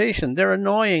reputation. They're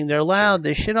annoying. They're loud.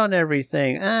 They shit on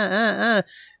everything. And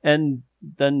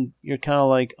then you're kind of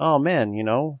like, oh man,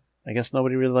 I guess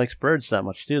nobody really likes birds that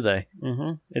much, do they?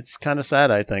 Mm-hmm. It's kind of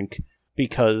sad, I think,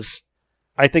 because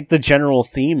I think the general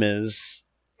theme is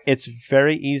it's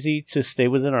very easy to stay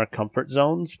within our comfort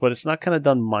zones, but it's not kind of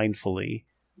done mindfully.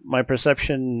 My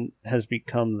perception has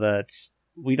become that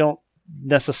we don't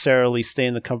necessarily stay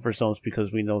in the comfort zones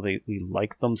because we know we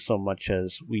like them so much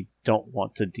as we don't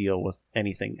want to deal with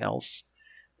anything else.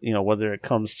 Whether it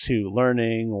comes to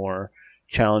learning or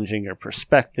challenging your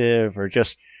perspective or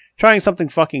just trying something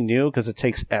fucking new because it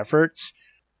takes effort.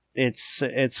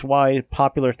 It's why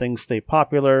popular things stay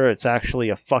popular. It's actually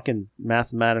a fucking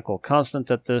mathematical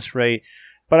constant at this rate.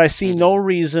 But I see no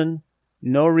reason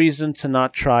to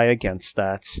not try against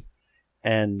that.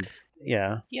 And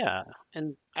yeah. Yeah.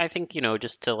 And I think,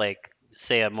 just to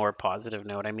say a more positive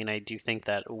note, I mean, I do think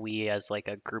that we as like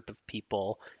a group of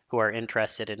people who are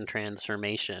interested in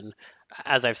transformation,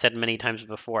 as I've said many times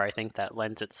before, I think that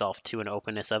lends itself to an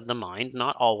openness of the mind,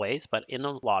 not always, but in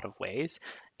a lot of ways.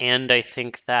 And I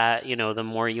think that, the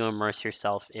more you immerse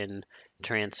yourself in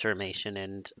transformation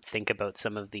and think about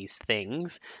some of these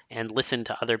things and listen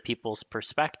to other people's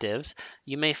perspectives,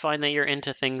 you may find that you're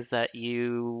into things that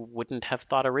you wouldn't have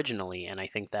thought originally. And I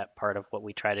think that part of what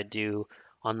we try to do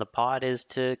on the pod is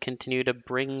to continue to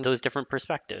bring those different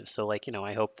perspectives. So, like,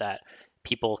 I hope that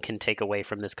people can take away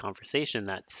from this conversation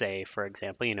that say, for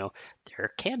example,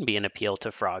 there can be an appeal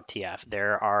to frog TF.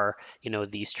 There are,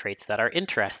 these traits that are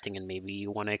interesting and maybe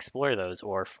you want to explore those,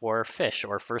 or for fish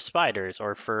or for spiders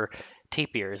or for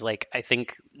tapirs. Like, I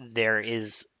think there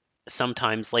is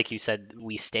sometimes, like you said,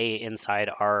 we stay inside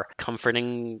our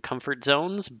comfort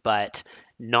zones, but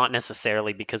not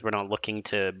necessarily because we're not looking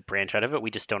to branch out of it. We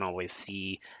just don't always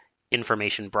see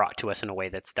information brought to us in a way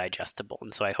that's digestible.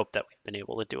 And so I hope that we've been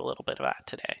able to do a little bit of that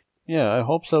today. Yeah, I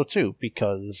hope so too,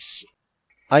 because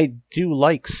I do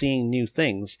like seeing new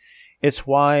things. It's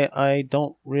why I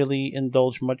don't really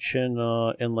indulge much in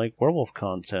like werewolf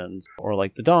content or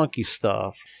like the donkey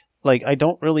stuff. Like, I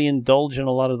don't really indulge in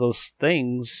a lot of those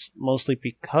things, mostly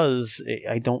because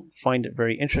I don't find it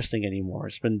very interesting anymore.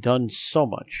 It's been done so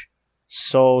much.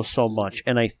 So much.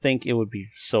 And I think it would be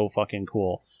so fucking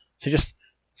cool to just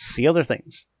see other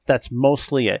things. That's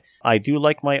mostly it. I do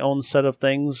like my own set of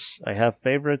things. I have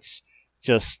favorites.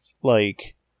 Just,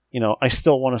 like, I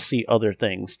still want to see other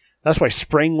things. That's why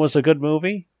Spring was a good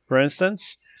movie, for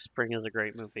instance. Spring is a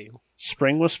great movie.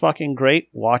 Spring was fucking great.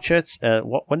 Watch it.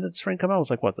 When did Spring come out? It was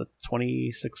like, what, the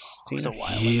 2016? It was a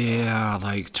while ago. Yeah,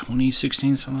 like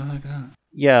 2016, something like that.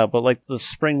 Yeah, but like the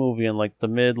Spring movie in like the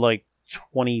mid, like,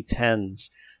 2010s.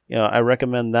 I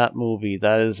recommend that movie.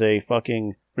 That is a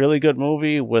fucking really good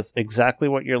movie with exactly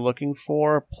what you're looking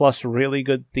for, plus really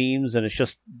good themes, and it's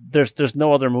just, there's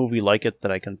no other movie like it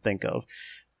that I can think of.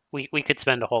 We could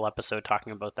spend a whole episode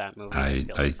talking about that movie.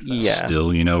 I still,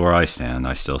 where I stand.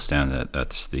 I still stand that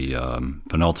that's the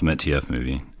penultimate TF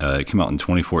movie. It came out in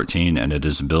 2014, and it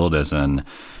is billed as an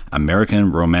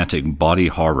American romantic body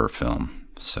horror film.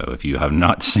 So if you have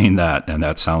not seen that, and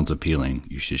that sounds appealing,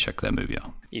 you should check that movie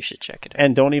out. You should check it out.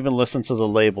 And don't even listen to the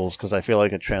labels, because I feel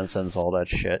like it transcends all that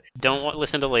shit. Don't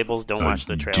listen to labels. Don't watch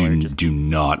the trailer. Do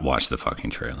not watch the fucking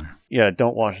trailer. Yeah,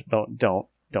 don't watch. Don't.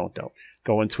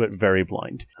 Go into it very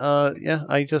blind. Yeah,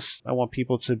 I want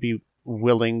people to be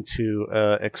willing to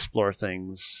explore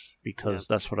things, because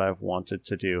that's what I've wanted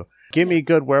to do. Give me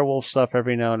good werewolf stuff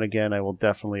every now and again. I will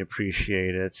definitely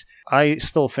appreciate it. I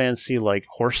still fancy like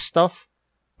horse stuff,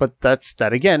 but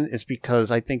that again is because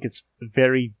I think it's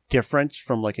very different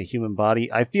from like a human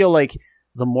body. I feel like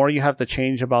the more you have to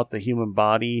change about the human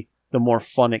body, the more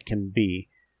fun it can be.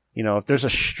 If there's a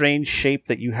strange shape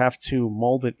that you have to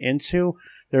mold it into,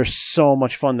 there's so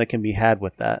much fun that can be had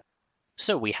with that.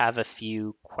 So we have a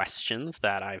few questions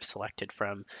that I've selected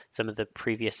from some of the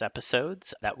previous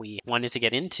episodes that we wanted to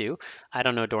get into. I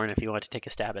don't know, Doran, if you want to take a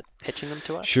stab at pitching them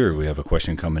to us. Sure. We have a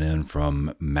question coming in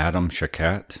from Madam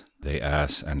Shakat. They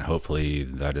ask, and hopefully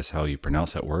that is how you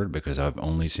pronounce that word, because I've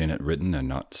only seen it written and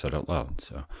not said out loud.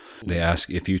 So they ask,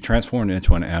 if you transform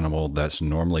into an animal that's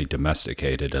normally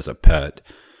domesticated as a pet,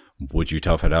 would you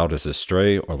tough it out as a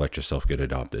stray or let yourself get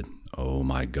adopted? Oh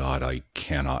my God, I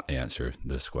cannot answer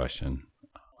this question.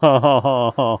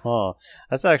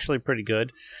 That's actually pretty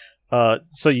good.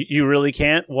 So you really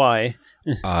can't? Why?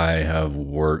 I have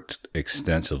worked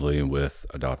extensively with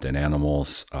adopted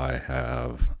animals. I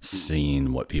have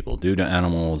seen what people do to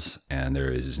animals, and there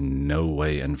is no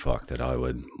way in fuck that I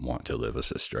would want to live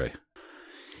as a stray.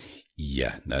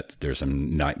 Yeah, there's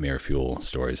some nightmare fuel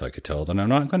stories I could tell that I'm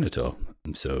not going to tell.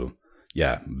 So,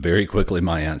 yeah, very quickly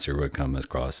my answer would come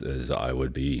across as I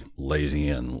would be lazy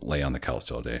and lay on the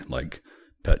couch all day, like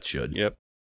pets should. Yep.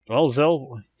 Well,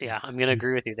 Zell. Yeah, I'm going to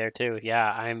agree with you there too.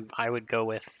 Yeah, I would go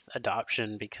with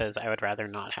adoption, because I would rather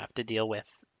not have to deal with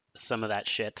some of that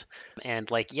shit. And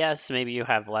like, yes, maybe you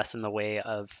have less in the way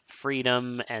of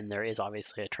freedom, and there is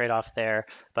obviously a trade-off there,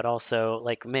 but also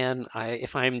like, man,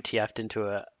 if I'm TF'd into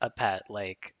a pet,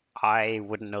 like, I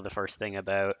wouldn't know the first thing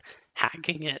about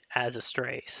hacking it as a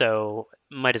stray, so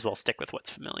might as well stick with what's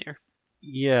familiar.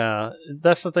 Yeah,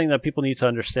 that's the thing that people need to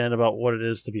understand about what it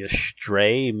is to be a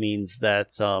stray. Means that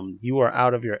you are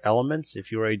out of your elements.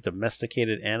 If you are a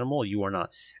domesticated animal, you are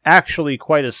not actually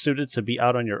quite as suited to be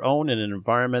out on your own in an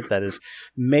environment that is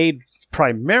made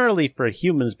primarily for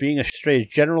humans. Being a stray is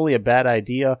generally a bad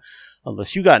idea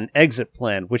unless you got an exit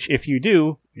plan, which if you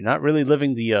do, you're not really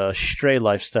living the stray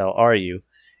lifestyle, are you?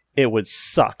 It would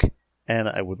suck. And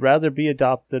I would rather be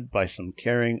adopted by some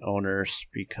caring owners,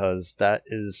 because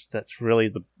that's really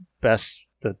the best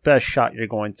shot you're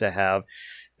going to have.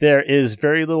 There is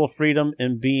very little freedom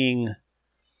in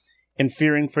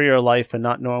fearing for your life and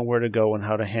not knowing where to go and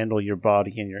how to handle your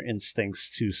body and your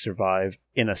instincts to survive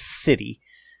in a city.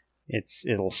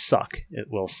 It'll suck. It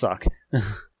will suck.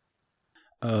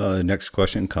 Next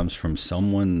question comes from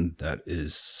someone that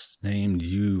is named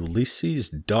Ulysses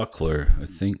Duckler. I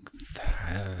think.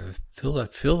 Feel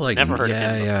like Never heard of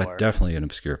him before. Definitely an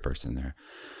obscure person there.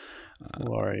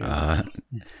 Who are you?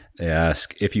 They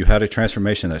ask, if you had a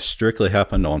transformation that strictly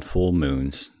happened on full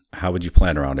moons, how would you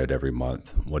plan around it every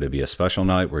month? Would it be a special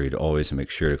night where you'd always make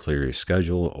sure to clear your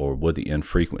schedule, or would the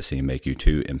infrequency make you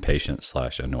too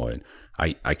impatient/annoyed?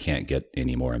 I can't get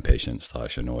any more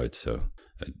impatient/annoyed, so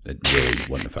it really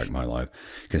wouldn't affect my life.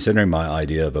 Considering my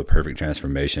idea of a perfect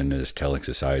transformation is telling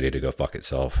society to go fuck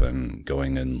itself and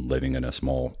going and living in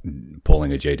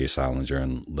pulling a JD Salinger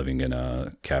and living in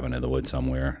a cabin in the woods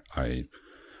somewhere,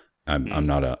 I'm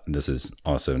not this is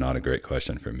also not a great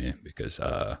question for me, because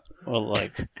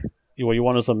what you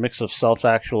want is a mix of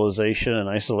self-actualization and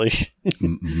isolation.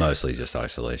 Mostly just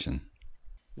isolation.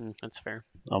 That's fair.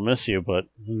 I'll miss you, but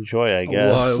enjoy, I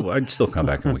guess. Well, I'd still come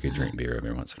back and we could drink beer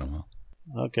every once in a while.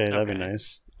 Okay, that'd be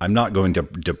nice. I'm not going to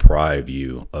deprive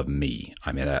you of me.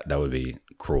 I mean, that would be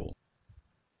cruel.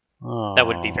 That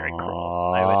would be very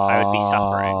cruel. I would be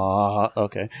suffering.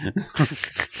 Okay.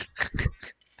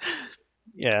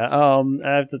 Yeah.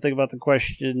 I have to think about the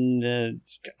question.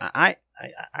 I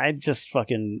just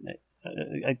fucking.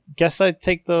 I guess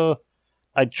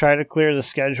I'd try to clear the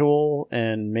schedule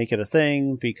and make it a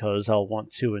thing, because I'll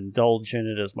want to indulge in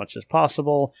it as much as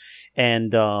possible.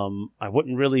 And I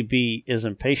wouldn't really be as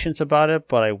impatient about it,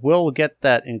 but I will get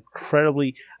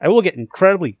incredibly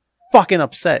fucking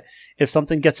upset if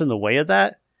something gets in the way of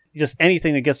that. Just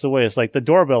anything that gets in the way. It's like the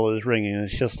doorbell is ringing, and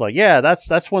it's just like, yeah,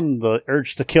 that's when the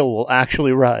urge to kill will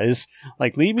actually rise.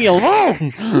 Like, leave me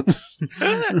alone.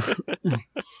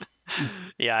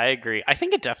 Yeah, I agree. I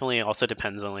think it definitely also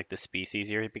depends on like the species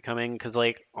you're becoming, because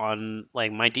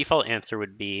my default answer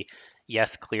would be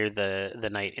yes, clear the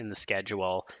night in the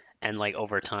schedule, and like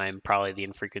over time probably the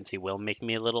infrequency will make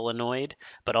me a little annoyed,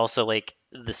 but also like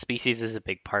the species is a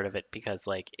big part of it, because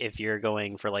like if you're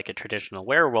going for like a traditional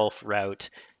werewolf route,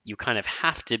 you kind of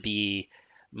have to be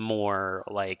more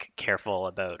like careful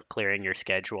about clearing your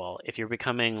schedule. If you're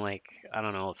becoming like, I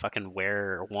don't know, a fucking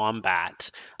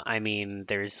wombat, I mean,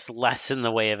 there's less in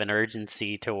the way of an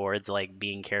urgency towards like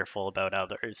being careful about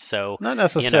others. So not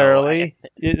necessarily.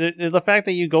 The fact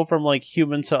that you go from like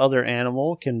human to other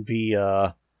animal can be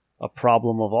a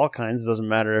problem of all kinds. It doesn't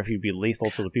matter if you'd be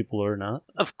lethal to the people or not.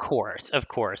 Of course,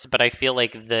 but I feel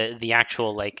like the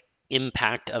actual like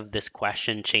impact of this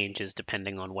question changes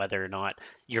depending on whether or not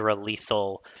you're a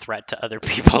lethal threat to other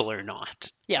people or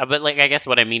not. Yeah, but like I guess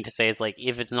what I mean to say is like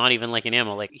if it's not even like an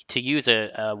animal, like to use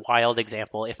a wild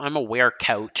example, if I'm a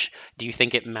werecouch, do you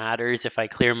think it matters if I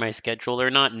clear my schedule or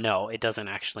not? No, it doesn't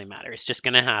actually matter. It's just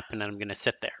going to happen and I'm going to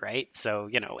sit there, right? So,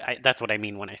 that's what I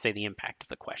mean when I say the impact of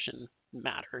the question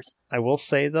matters. I will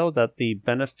say, though, that the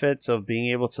benefits of being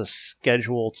able to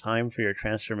schedule time for your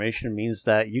transformation means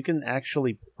that you can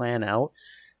actually plan out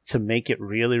to make it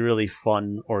really, really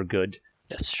fun or good.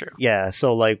 That's true. Yeah,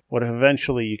 so like, what if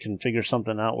eventually you can figure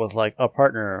something out with like a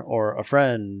partner or a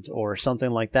friend or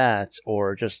something like that,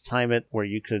 or just time it where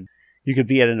you could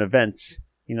be at an event.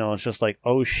 It's just like,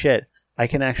 oh shit, I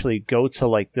can actually go to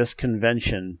like this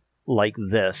convention like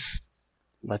this.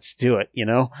 Let's do it,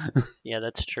 Yeah,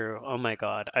 that's true. Oh my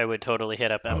god, I would totally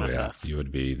hit up MFF. Oh yeah, you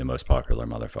would be the most popular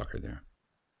motherfucker there.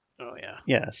 Oh yeah.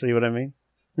 Yeah, see what I mean?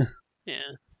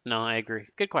 Yeah. No, I agree.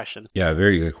 Good question. Yeah,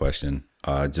 very good question.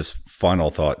 Just final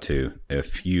thought too.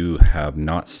 If you have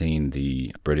not seen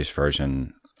the British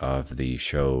version of the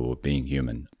show Being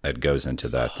Human, it goes into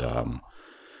that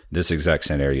this exact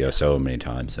scenario so many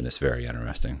times, and it's very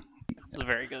interesting.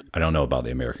 Very good. I don't know about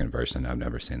the American version. I've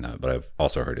never seen that, but I've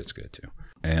also heard it's good too.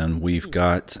 And we've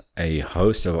got a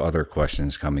host of other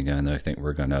questions coming in that I think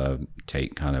we're going to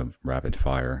take kind of rapid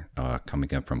fire coming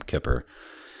in from Kipper.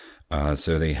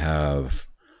 So they have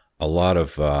a lot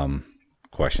of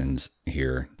questions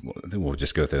here. We'll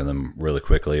just go through them really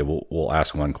quickly. We'll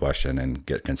ask one question and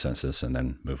get consensus and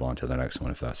then move on to the next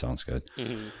one if that sounds good.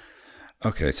 Mm-hmm.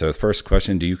 Okay, so the first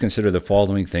question, do you consider the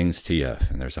following things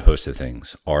TF? And there's a host of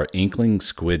things. Are Inkling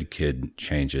Squid Kid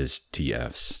changes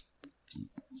TFs?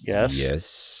 Yes.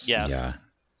 Yes. Yeah,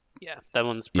 that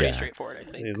one's pretty straightforward, I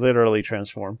think. They literally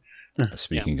transform.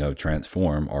 Speaking of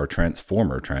transform, are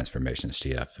Transformer transformations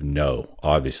TF? No,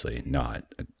 obviously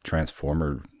not. A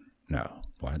Transformer, no.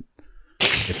 What?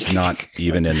 It's not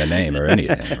even in the name or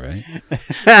anything, right?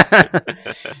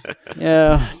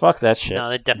 Yeah, fuck that shit. No,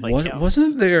 that definitely counts.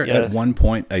 Wasn't there Yes. at one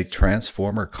point a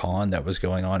Transformer Con that was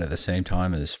going on at the same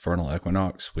time as Vernal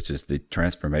Equinox, which is the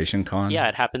Transformation Con? Yeah,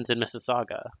 it happens in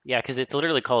Mississauga. Yeah, because it's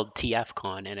literally called TF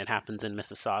Con, and it happens in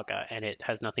Mississauga, and it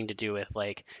has nothing to do with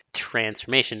like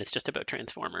transformation. It's just about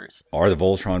Transformers. Are the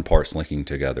Voltron parts linking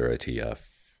together a TF?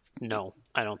 No,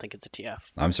 I don't think it's a TF.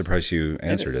 I'm surprised you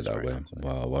answered it that sorry, way. I'm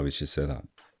sorry. Well, why would you say that?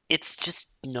 It's just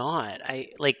not.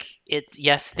 It's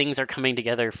yes, things are coming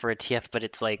together for a TF, but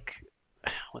it's like,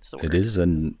 what's the word?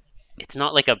 It's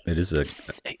not like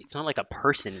it's not like a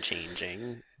person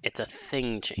changing. It's a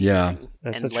thing changing. Yeah.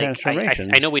 That's and a like,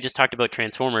 transformation. I know we just talked about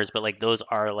Transformers, but like those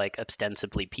are like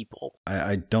ostensibly people.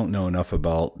 I don't know enough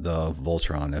about the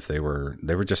Voltron if they were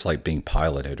just like being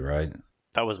piloted, right?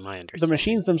 That was my understanding. The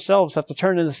machines themselves have to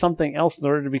turn into something else in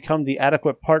order to become the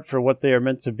adequate part for what they are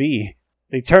meant to be.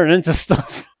 They turn into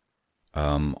stuff.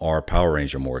 Are Power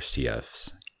Ranger Morphs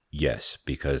TFs? Yes,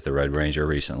 because the Red Ranger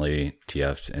recently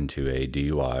TF'd into a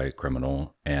DUI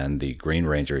criminal, and the Green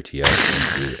Ranger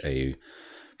TF'd into a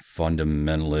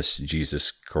fundamentalist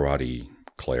Jesus karate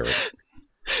cleric.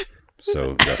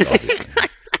 So that's obviously.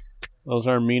 Those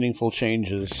are meaningful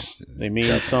changes. They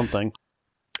mean something.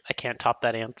 I can't top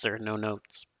that answer. No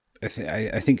notes.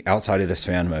 I think outside of this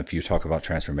fandom, if you talk about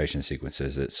transformation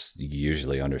sequences, it's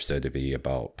usually understood to be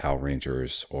about Power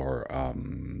Rangers or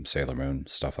Sailor Moon,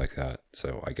 stuff like that.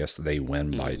 So I guess they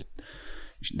win by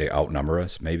they outnumber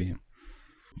us, maybe.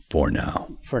 For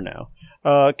now.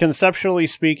 Conceptually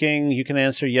speaking, you can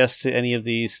answer yes to any of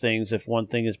these things if one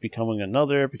thing is becoming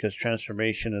another, because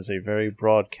transformation is a very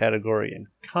broad category and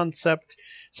concept.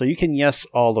 So you can yes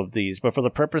all of these, but for the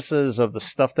purposes of the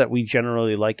stuff that we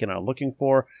generally like and are looking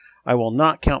for, I will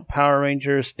not count Power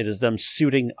Rangers. It is them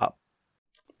suiting up.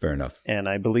 Fair enough. And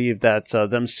I believe that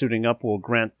them suiting up will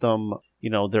grant them,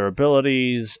 their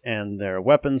abilities and their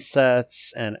weapon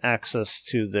sets and access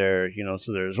to their,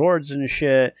 to their Zords and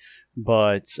shit.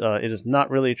 But it is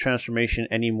not really a transformation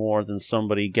any more than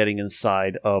somebody getting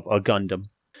inside of a Gundam.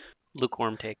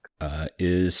 Lukewarm take.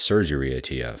 Is surgery a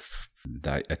TF?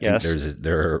 I think Yes.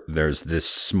 there's this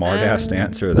smart-ass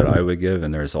answer that I would give,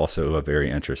 and there's also a very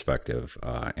introspective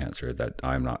answer that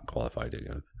I'm not qualified to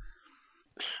give.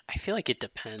 I feel like it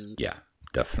depends. Yeah,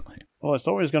 definitely. Well, it's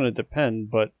always going to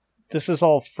depend, but this is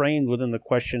all framed within the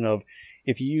question of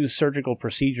if you use surgical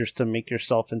procedures to make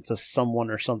yourself into someone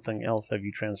or something else, have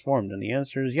you transformed? And the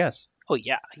answer is yes. Oh,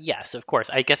 yeah. Yes, of course.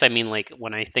 I guess I mean, like,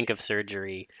 when I think of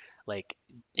surgery, like,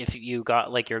 if you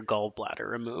got, like, your gallbladder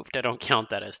removed, I don't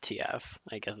count that as TF.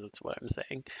 I guess that's what I'm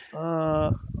saying.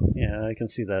 Yeah, I can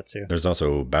see that too. There's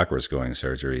also backwards going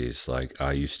surgeries. Like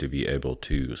I used to be able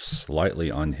to slightly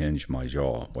unhinge my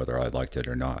jaw, whether I liked it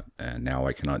or not, and now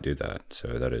I cannot do that.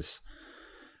 So that is,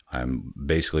 I'm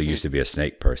basically used to be a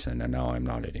snake person, and now I'm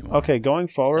not anymore. Okay, going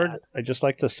forward, Sad. I just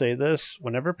like to say this.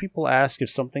 Whenever people ask if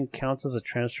something counts as a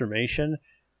transformation,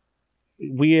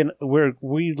 we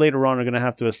later on are going to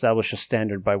have to establish a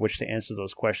standard by which to answer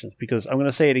those questions, because I'm going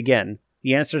to say it again.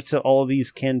 The answer to all of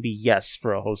these can be yes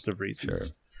for a host of reasons. Sure.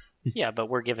 Yeah, but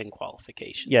we're giving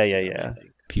qualifications. Yeah, to yeah, them, yeah. I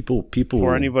think. People.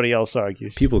 Before anybody else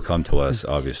argues. People come to us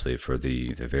obviously for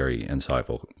the very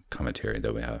insightful commentary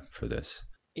that we have for this.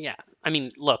 Yeah. I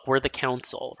mean, look, we're the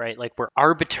council, right? Like, we're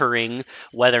arbitering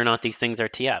whether or not these things are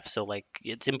TF. So, like,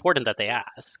 it's important that they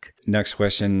ask. Next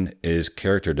question is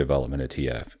character development a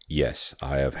TF. Yes,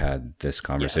 I have had this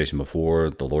conversation before.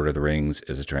 The Lord of the Rings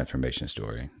is a transformation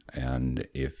story. And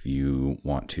if you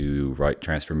want to write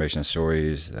transformation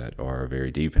stories that are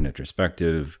very deep and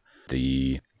introspective,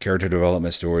 the character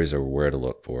development stories are where to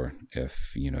look for.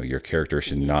 If, your character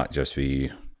should not just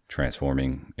be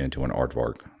transforming into an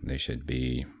aardvark.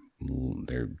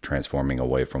 They're transforming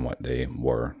away from what they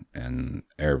were in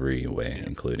every way,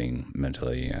 including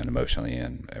mentally and emotionally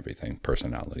and everything,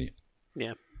 personality.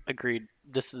 Yeah, agreed.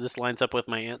 This lines up with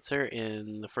my answer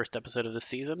in the first episode of this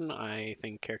season. I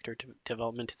think character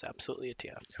development is absolutely a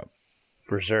TF. Yep.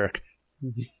 Berserk.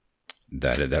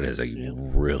 That is a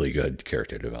really good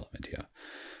character development,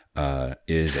 yeah.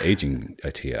 Is aging a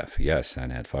TF? Yes,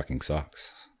 and had fucking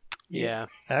sucks. Yeah.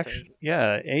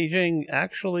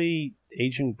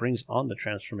 Aging brings on the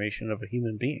transformation of a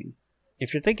human being.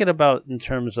 If you're thinking about in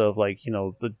terms of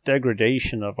the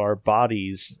degradation of our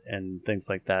bodies and things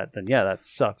like that, then yeah, that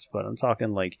sucks. But I'm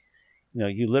talking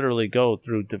you literally go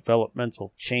through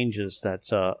developmental changes that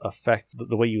affect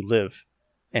the way you live.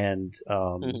 And,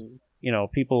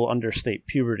 people understate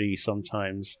puberty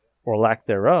sometimes or lack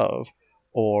thereof.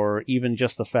 Or even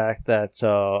just the fact that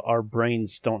our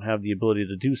brains don't have the ability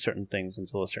to do certain things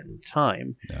until a certain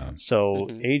time. Yeah. So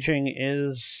aging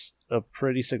is a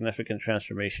pretty significant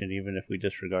transformation, even if we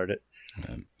disregard it.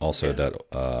 Also, that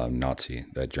Nazi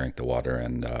that drank the water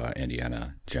in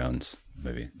Indiana Jones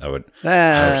movie. I would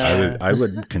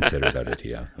consider that a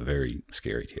TF, a very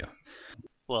scary TF.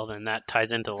 Well, then that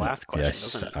ties into the last question,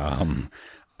 Yes. doesn't it?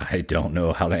 I don't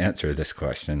know how to answer this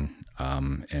question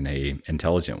in a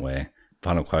intelligent way.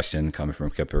 Final question coming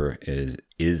from Kipper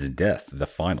is death the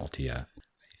final TF? I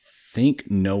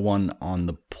think no one on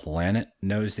the planet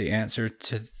knows the answer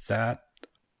to that.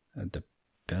 It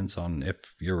depends on if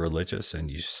you're religious and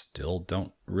you still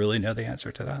don't really know the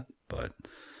answer to that, but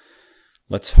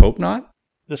let's hope not.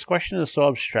 This question is so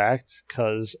abstract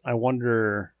because I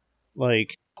wonder,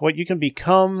 like, what you can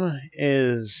become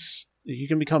is you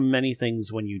can become many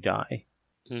things when you die.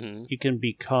 Mm-hmm. You can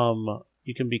become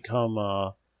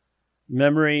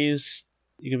memories.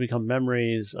 You can become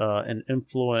memories, an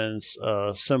influence,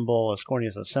 a symbol, as corny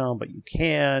as it sounds, but you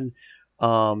can.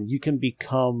 You can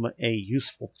become a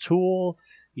useful tool.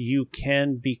 You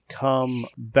can become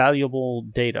valuable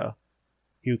data.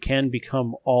 You can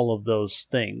become all of those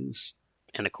things.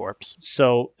 And a corpse.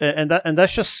 So, and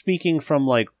that's just speaking from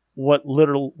like what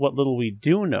little we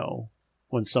do know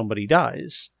when somebody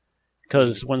dies.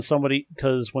 Because when somebody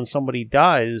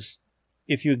dies,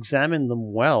 if you examine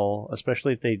them well,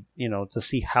 especially if they, to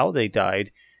see how they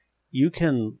died, you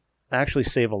can actually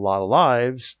save a lot of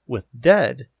lives with the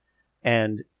dead.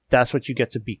 And that's what you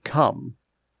get to become.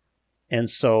 And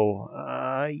so,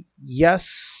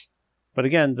 yes. But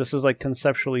again, this is like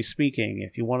conceptually speaking.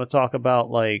 If you want to talk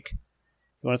about by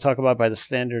the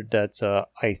standard that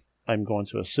I'm going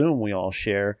to assume we all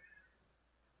share,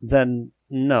 then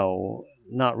no,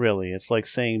 not really. It's like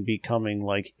saying becoming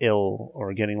like ill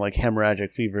or getting like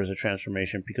hemorrhagic fever as a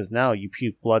transformation, because now you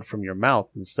puke blood from your mouth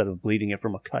instead of bleeding it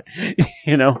from a cut.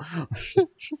 Yeah,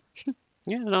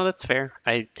 no, that's fair.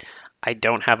 I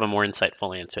don't have a more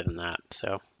insightful answer than that,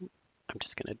 so I'm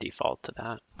just going to default to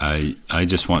that. I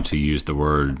just want to use the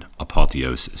word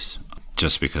apotheosis,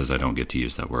 just because I don't get to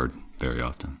use that word very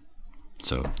often.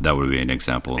 So that would be an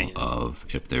example of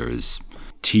if there is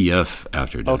TF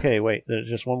after death. Okay, wait. There's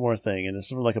just one more thing, and it's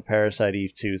sort of like a Parasite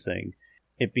Eve 2 thing.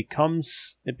 It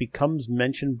becomes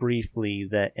mentioned briefly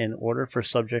that in order for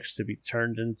subjects to be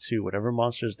turned into whatever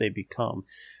monsters they become,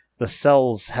 the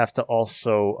cells have to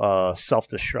also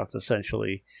self-destruct,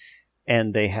 essentially.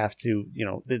 And they have to,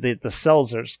 the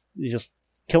cells are just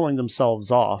killing themselves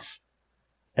off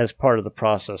as part of the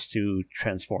process to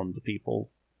transform the people.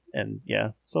 And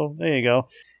yeah, so there you go.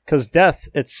 Because death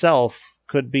itself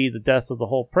could be the death of the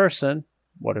whole person.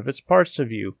 What if it's parts of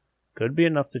you? Could be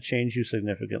enough to change you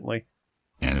significantly.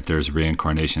 And if there's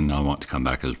reincarnation, I want to come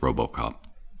back as RoboCop.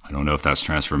 I don't know if that's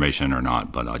transformation or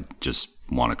not, but I just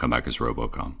want to come back as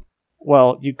RoboCop.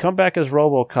 Well, you'd come back as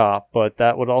RoboCop, but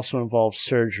that would also involve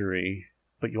surgery.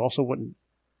 But you also wouldn't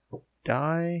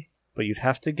die, but you'd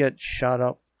have to get shot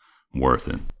up. Worth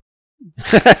it.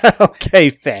 Okay,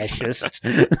 fascist.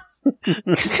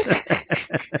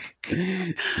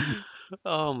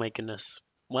 Oh my goodness.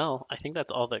 Well, I think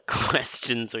that's all the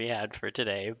questions we had for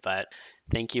today, but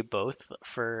thank you both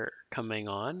for coming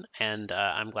on, and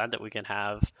I'm glad that we can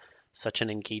have such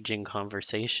an engaging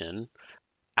conversation.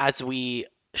 As we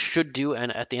should do,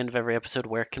 and at the end of every episode,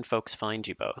 where can folks find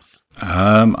you both?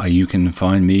 You can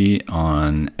find me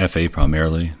on FA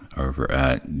primarily over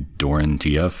at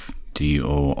DorinTF,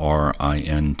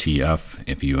 DorinTF.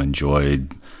 If you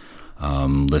enjoyed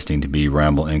listening to me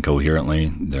ramble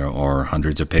incoherently, there are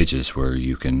hundreds of pages where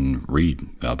you can read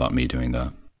about me doing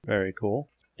that. Very cool.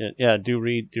 Yeah, do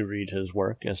read his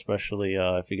work, especially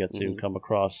if you get to come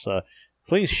across.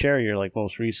 Please share your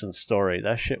most recent story.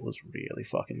 That shit was really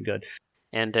fucking good.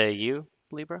 And you,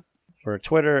 Libra? For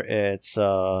Twitter, it's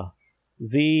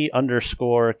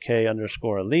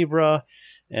the_K_Libra,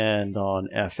 and on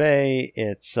FA,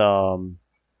 it's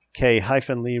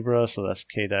K-Libra, so that's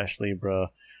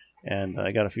K-Libra. And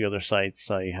I got a few other sites.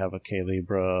 I have a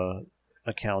K-Libra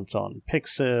account on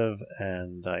Pixiv,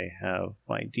 and I have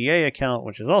my DA account,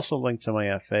 which is also linked to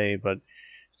my FA, but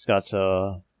it's got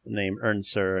the name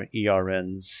Erncer,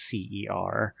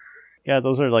 ERNCER. Yeah,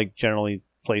 those are generally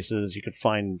places you could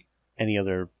find any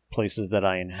other places that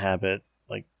I inhabit,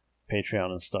 like Patreon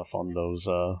and stuff, on those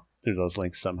through those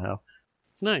links somehow.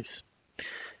 Nice.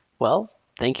 Well,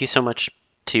 thank you so much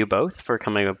to you both for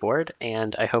coming aboard,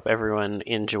 and I hope everyone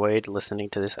enjoyed listening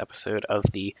to this episode of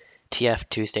the TF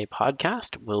Tuesday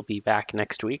podcast. We'll be back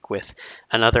next week with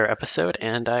another episode,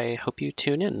 and I hope you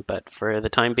tune in. But for the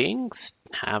time being,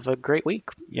 have a great week.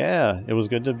 Yeah, it was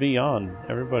good to be on.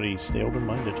 Everybody stay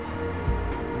open-minded.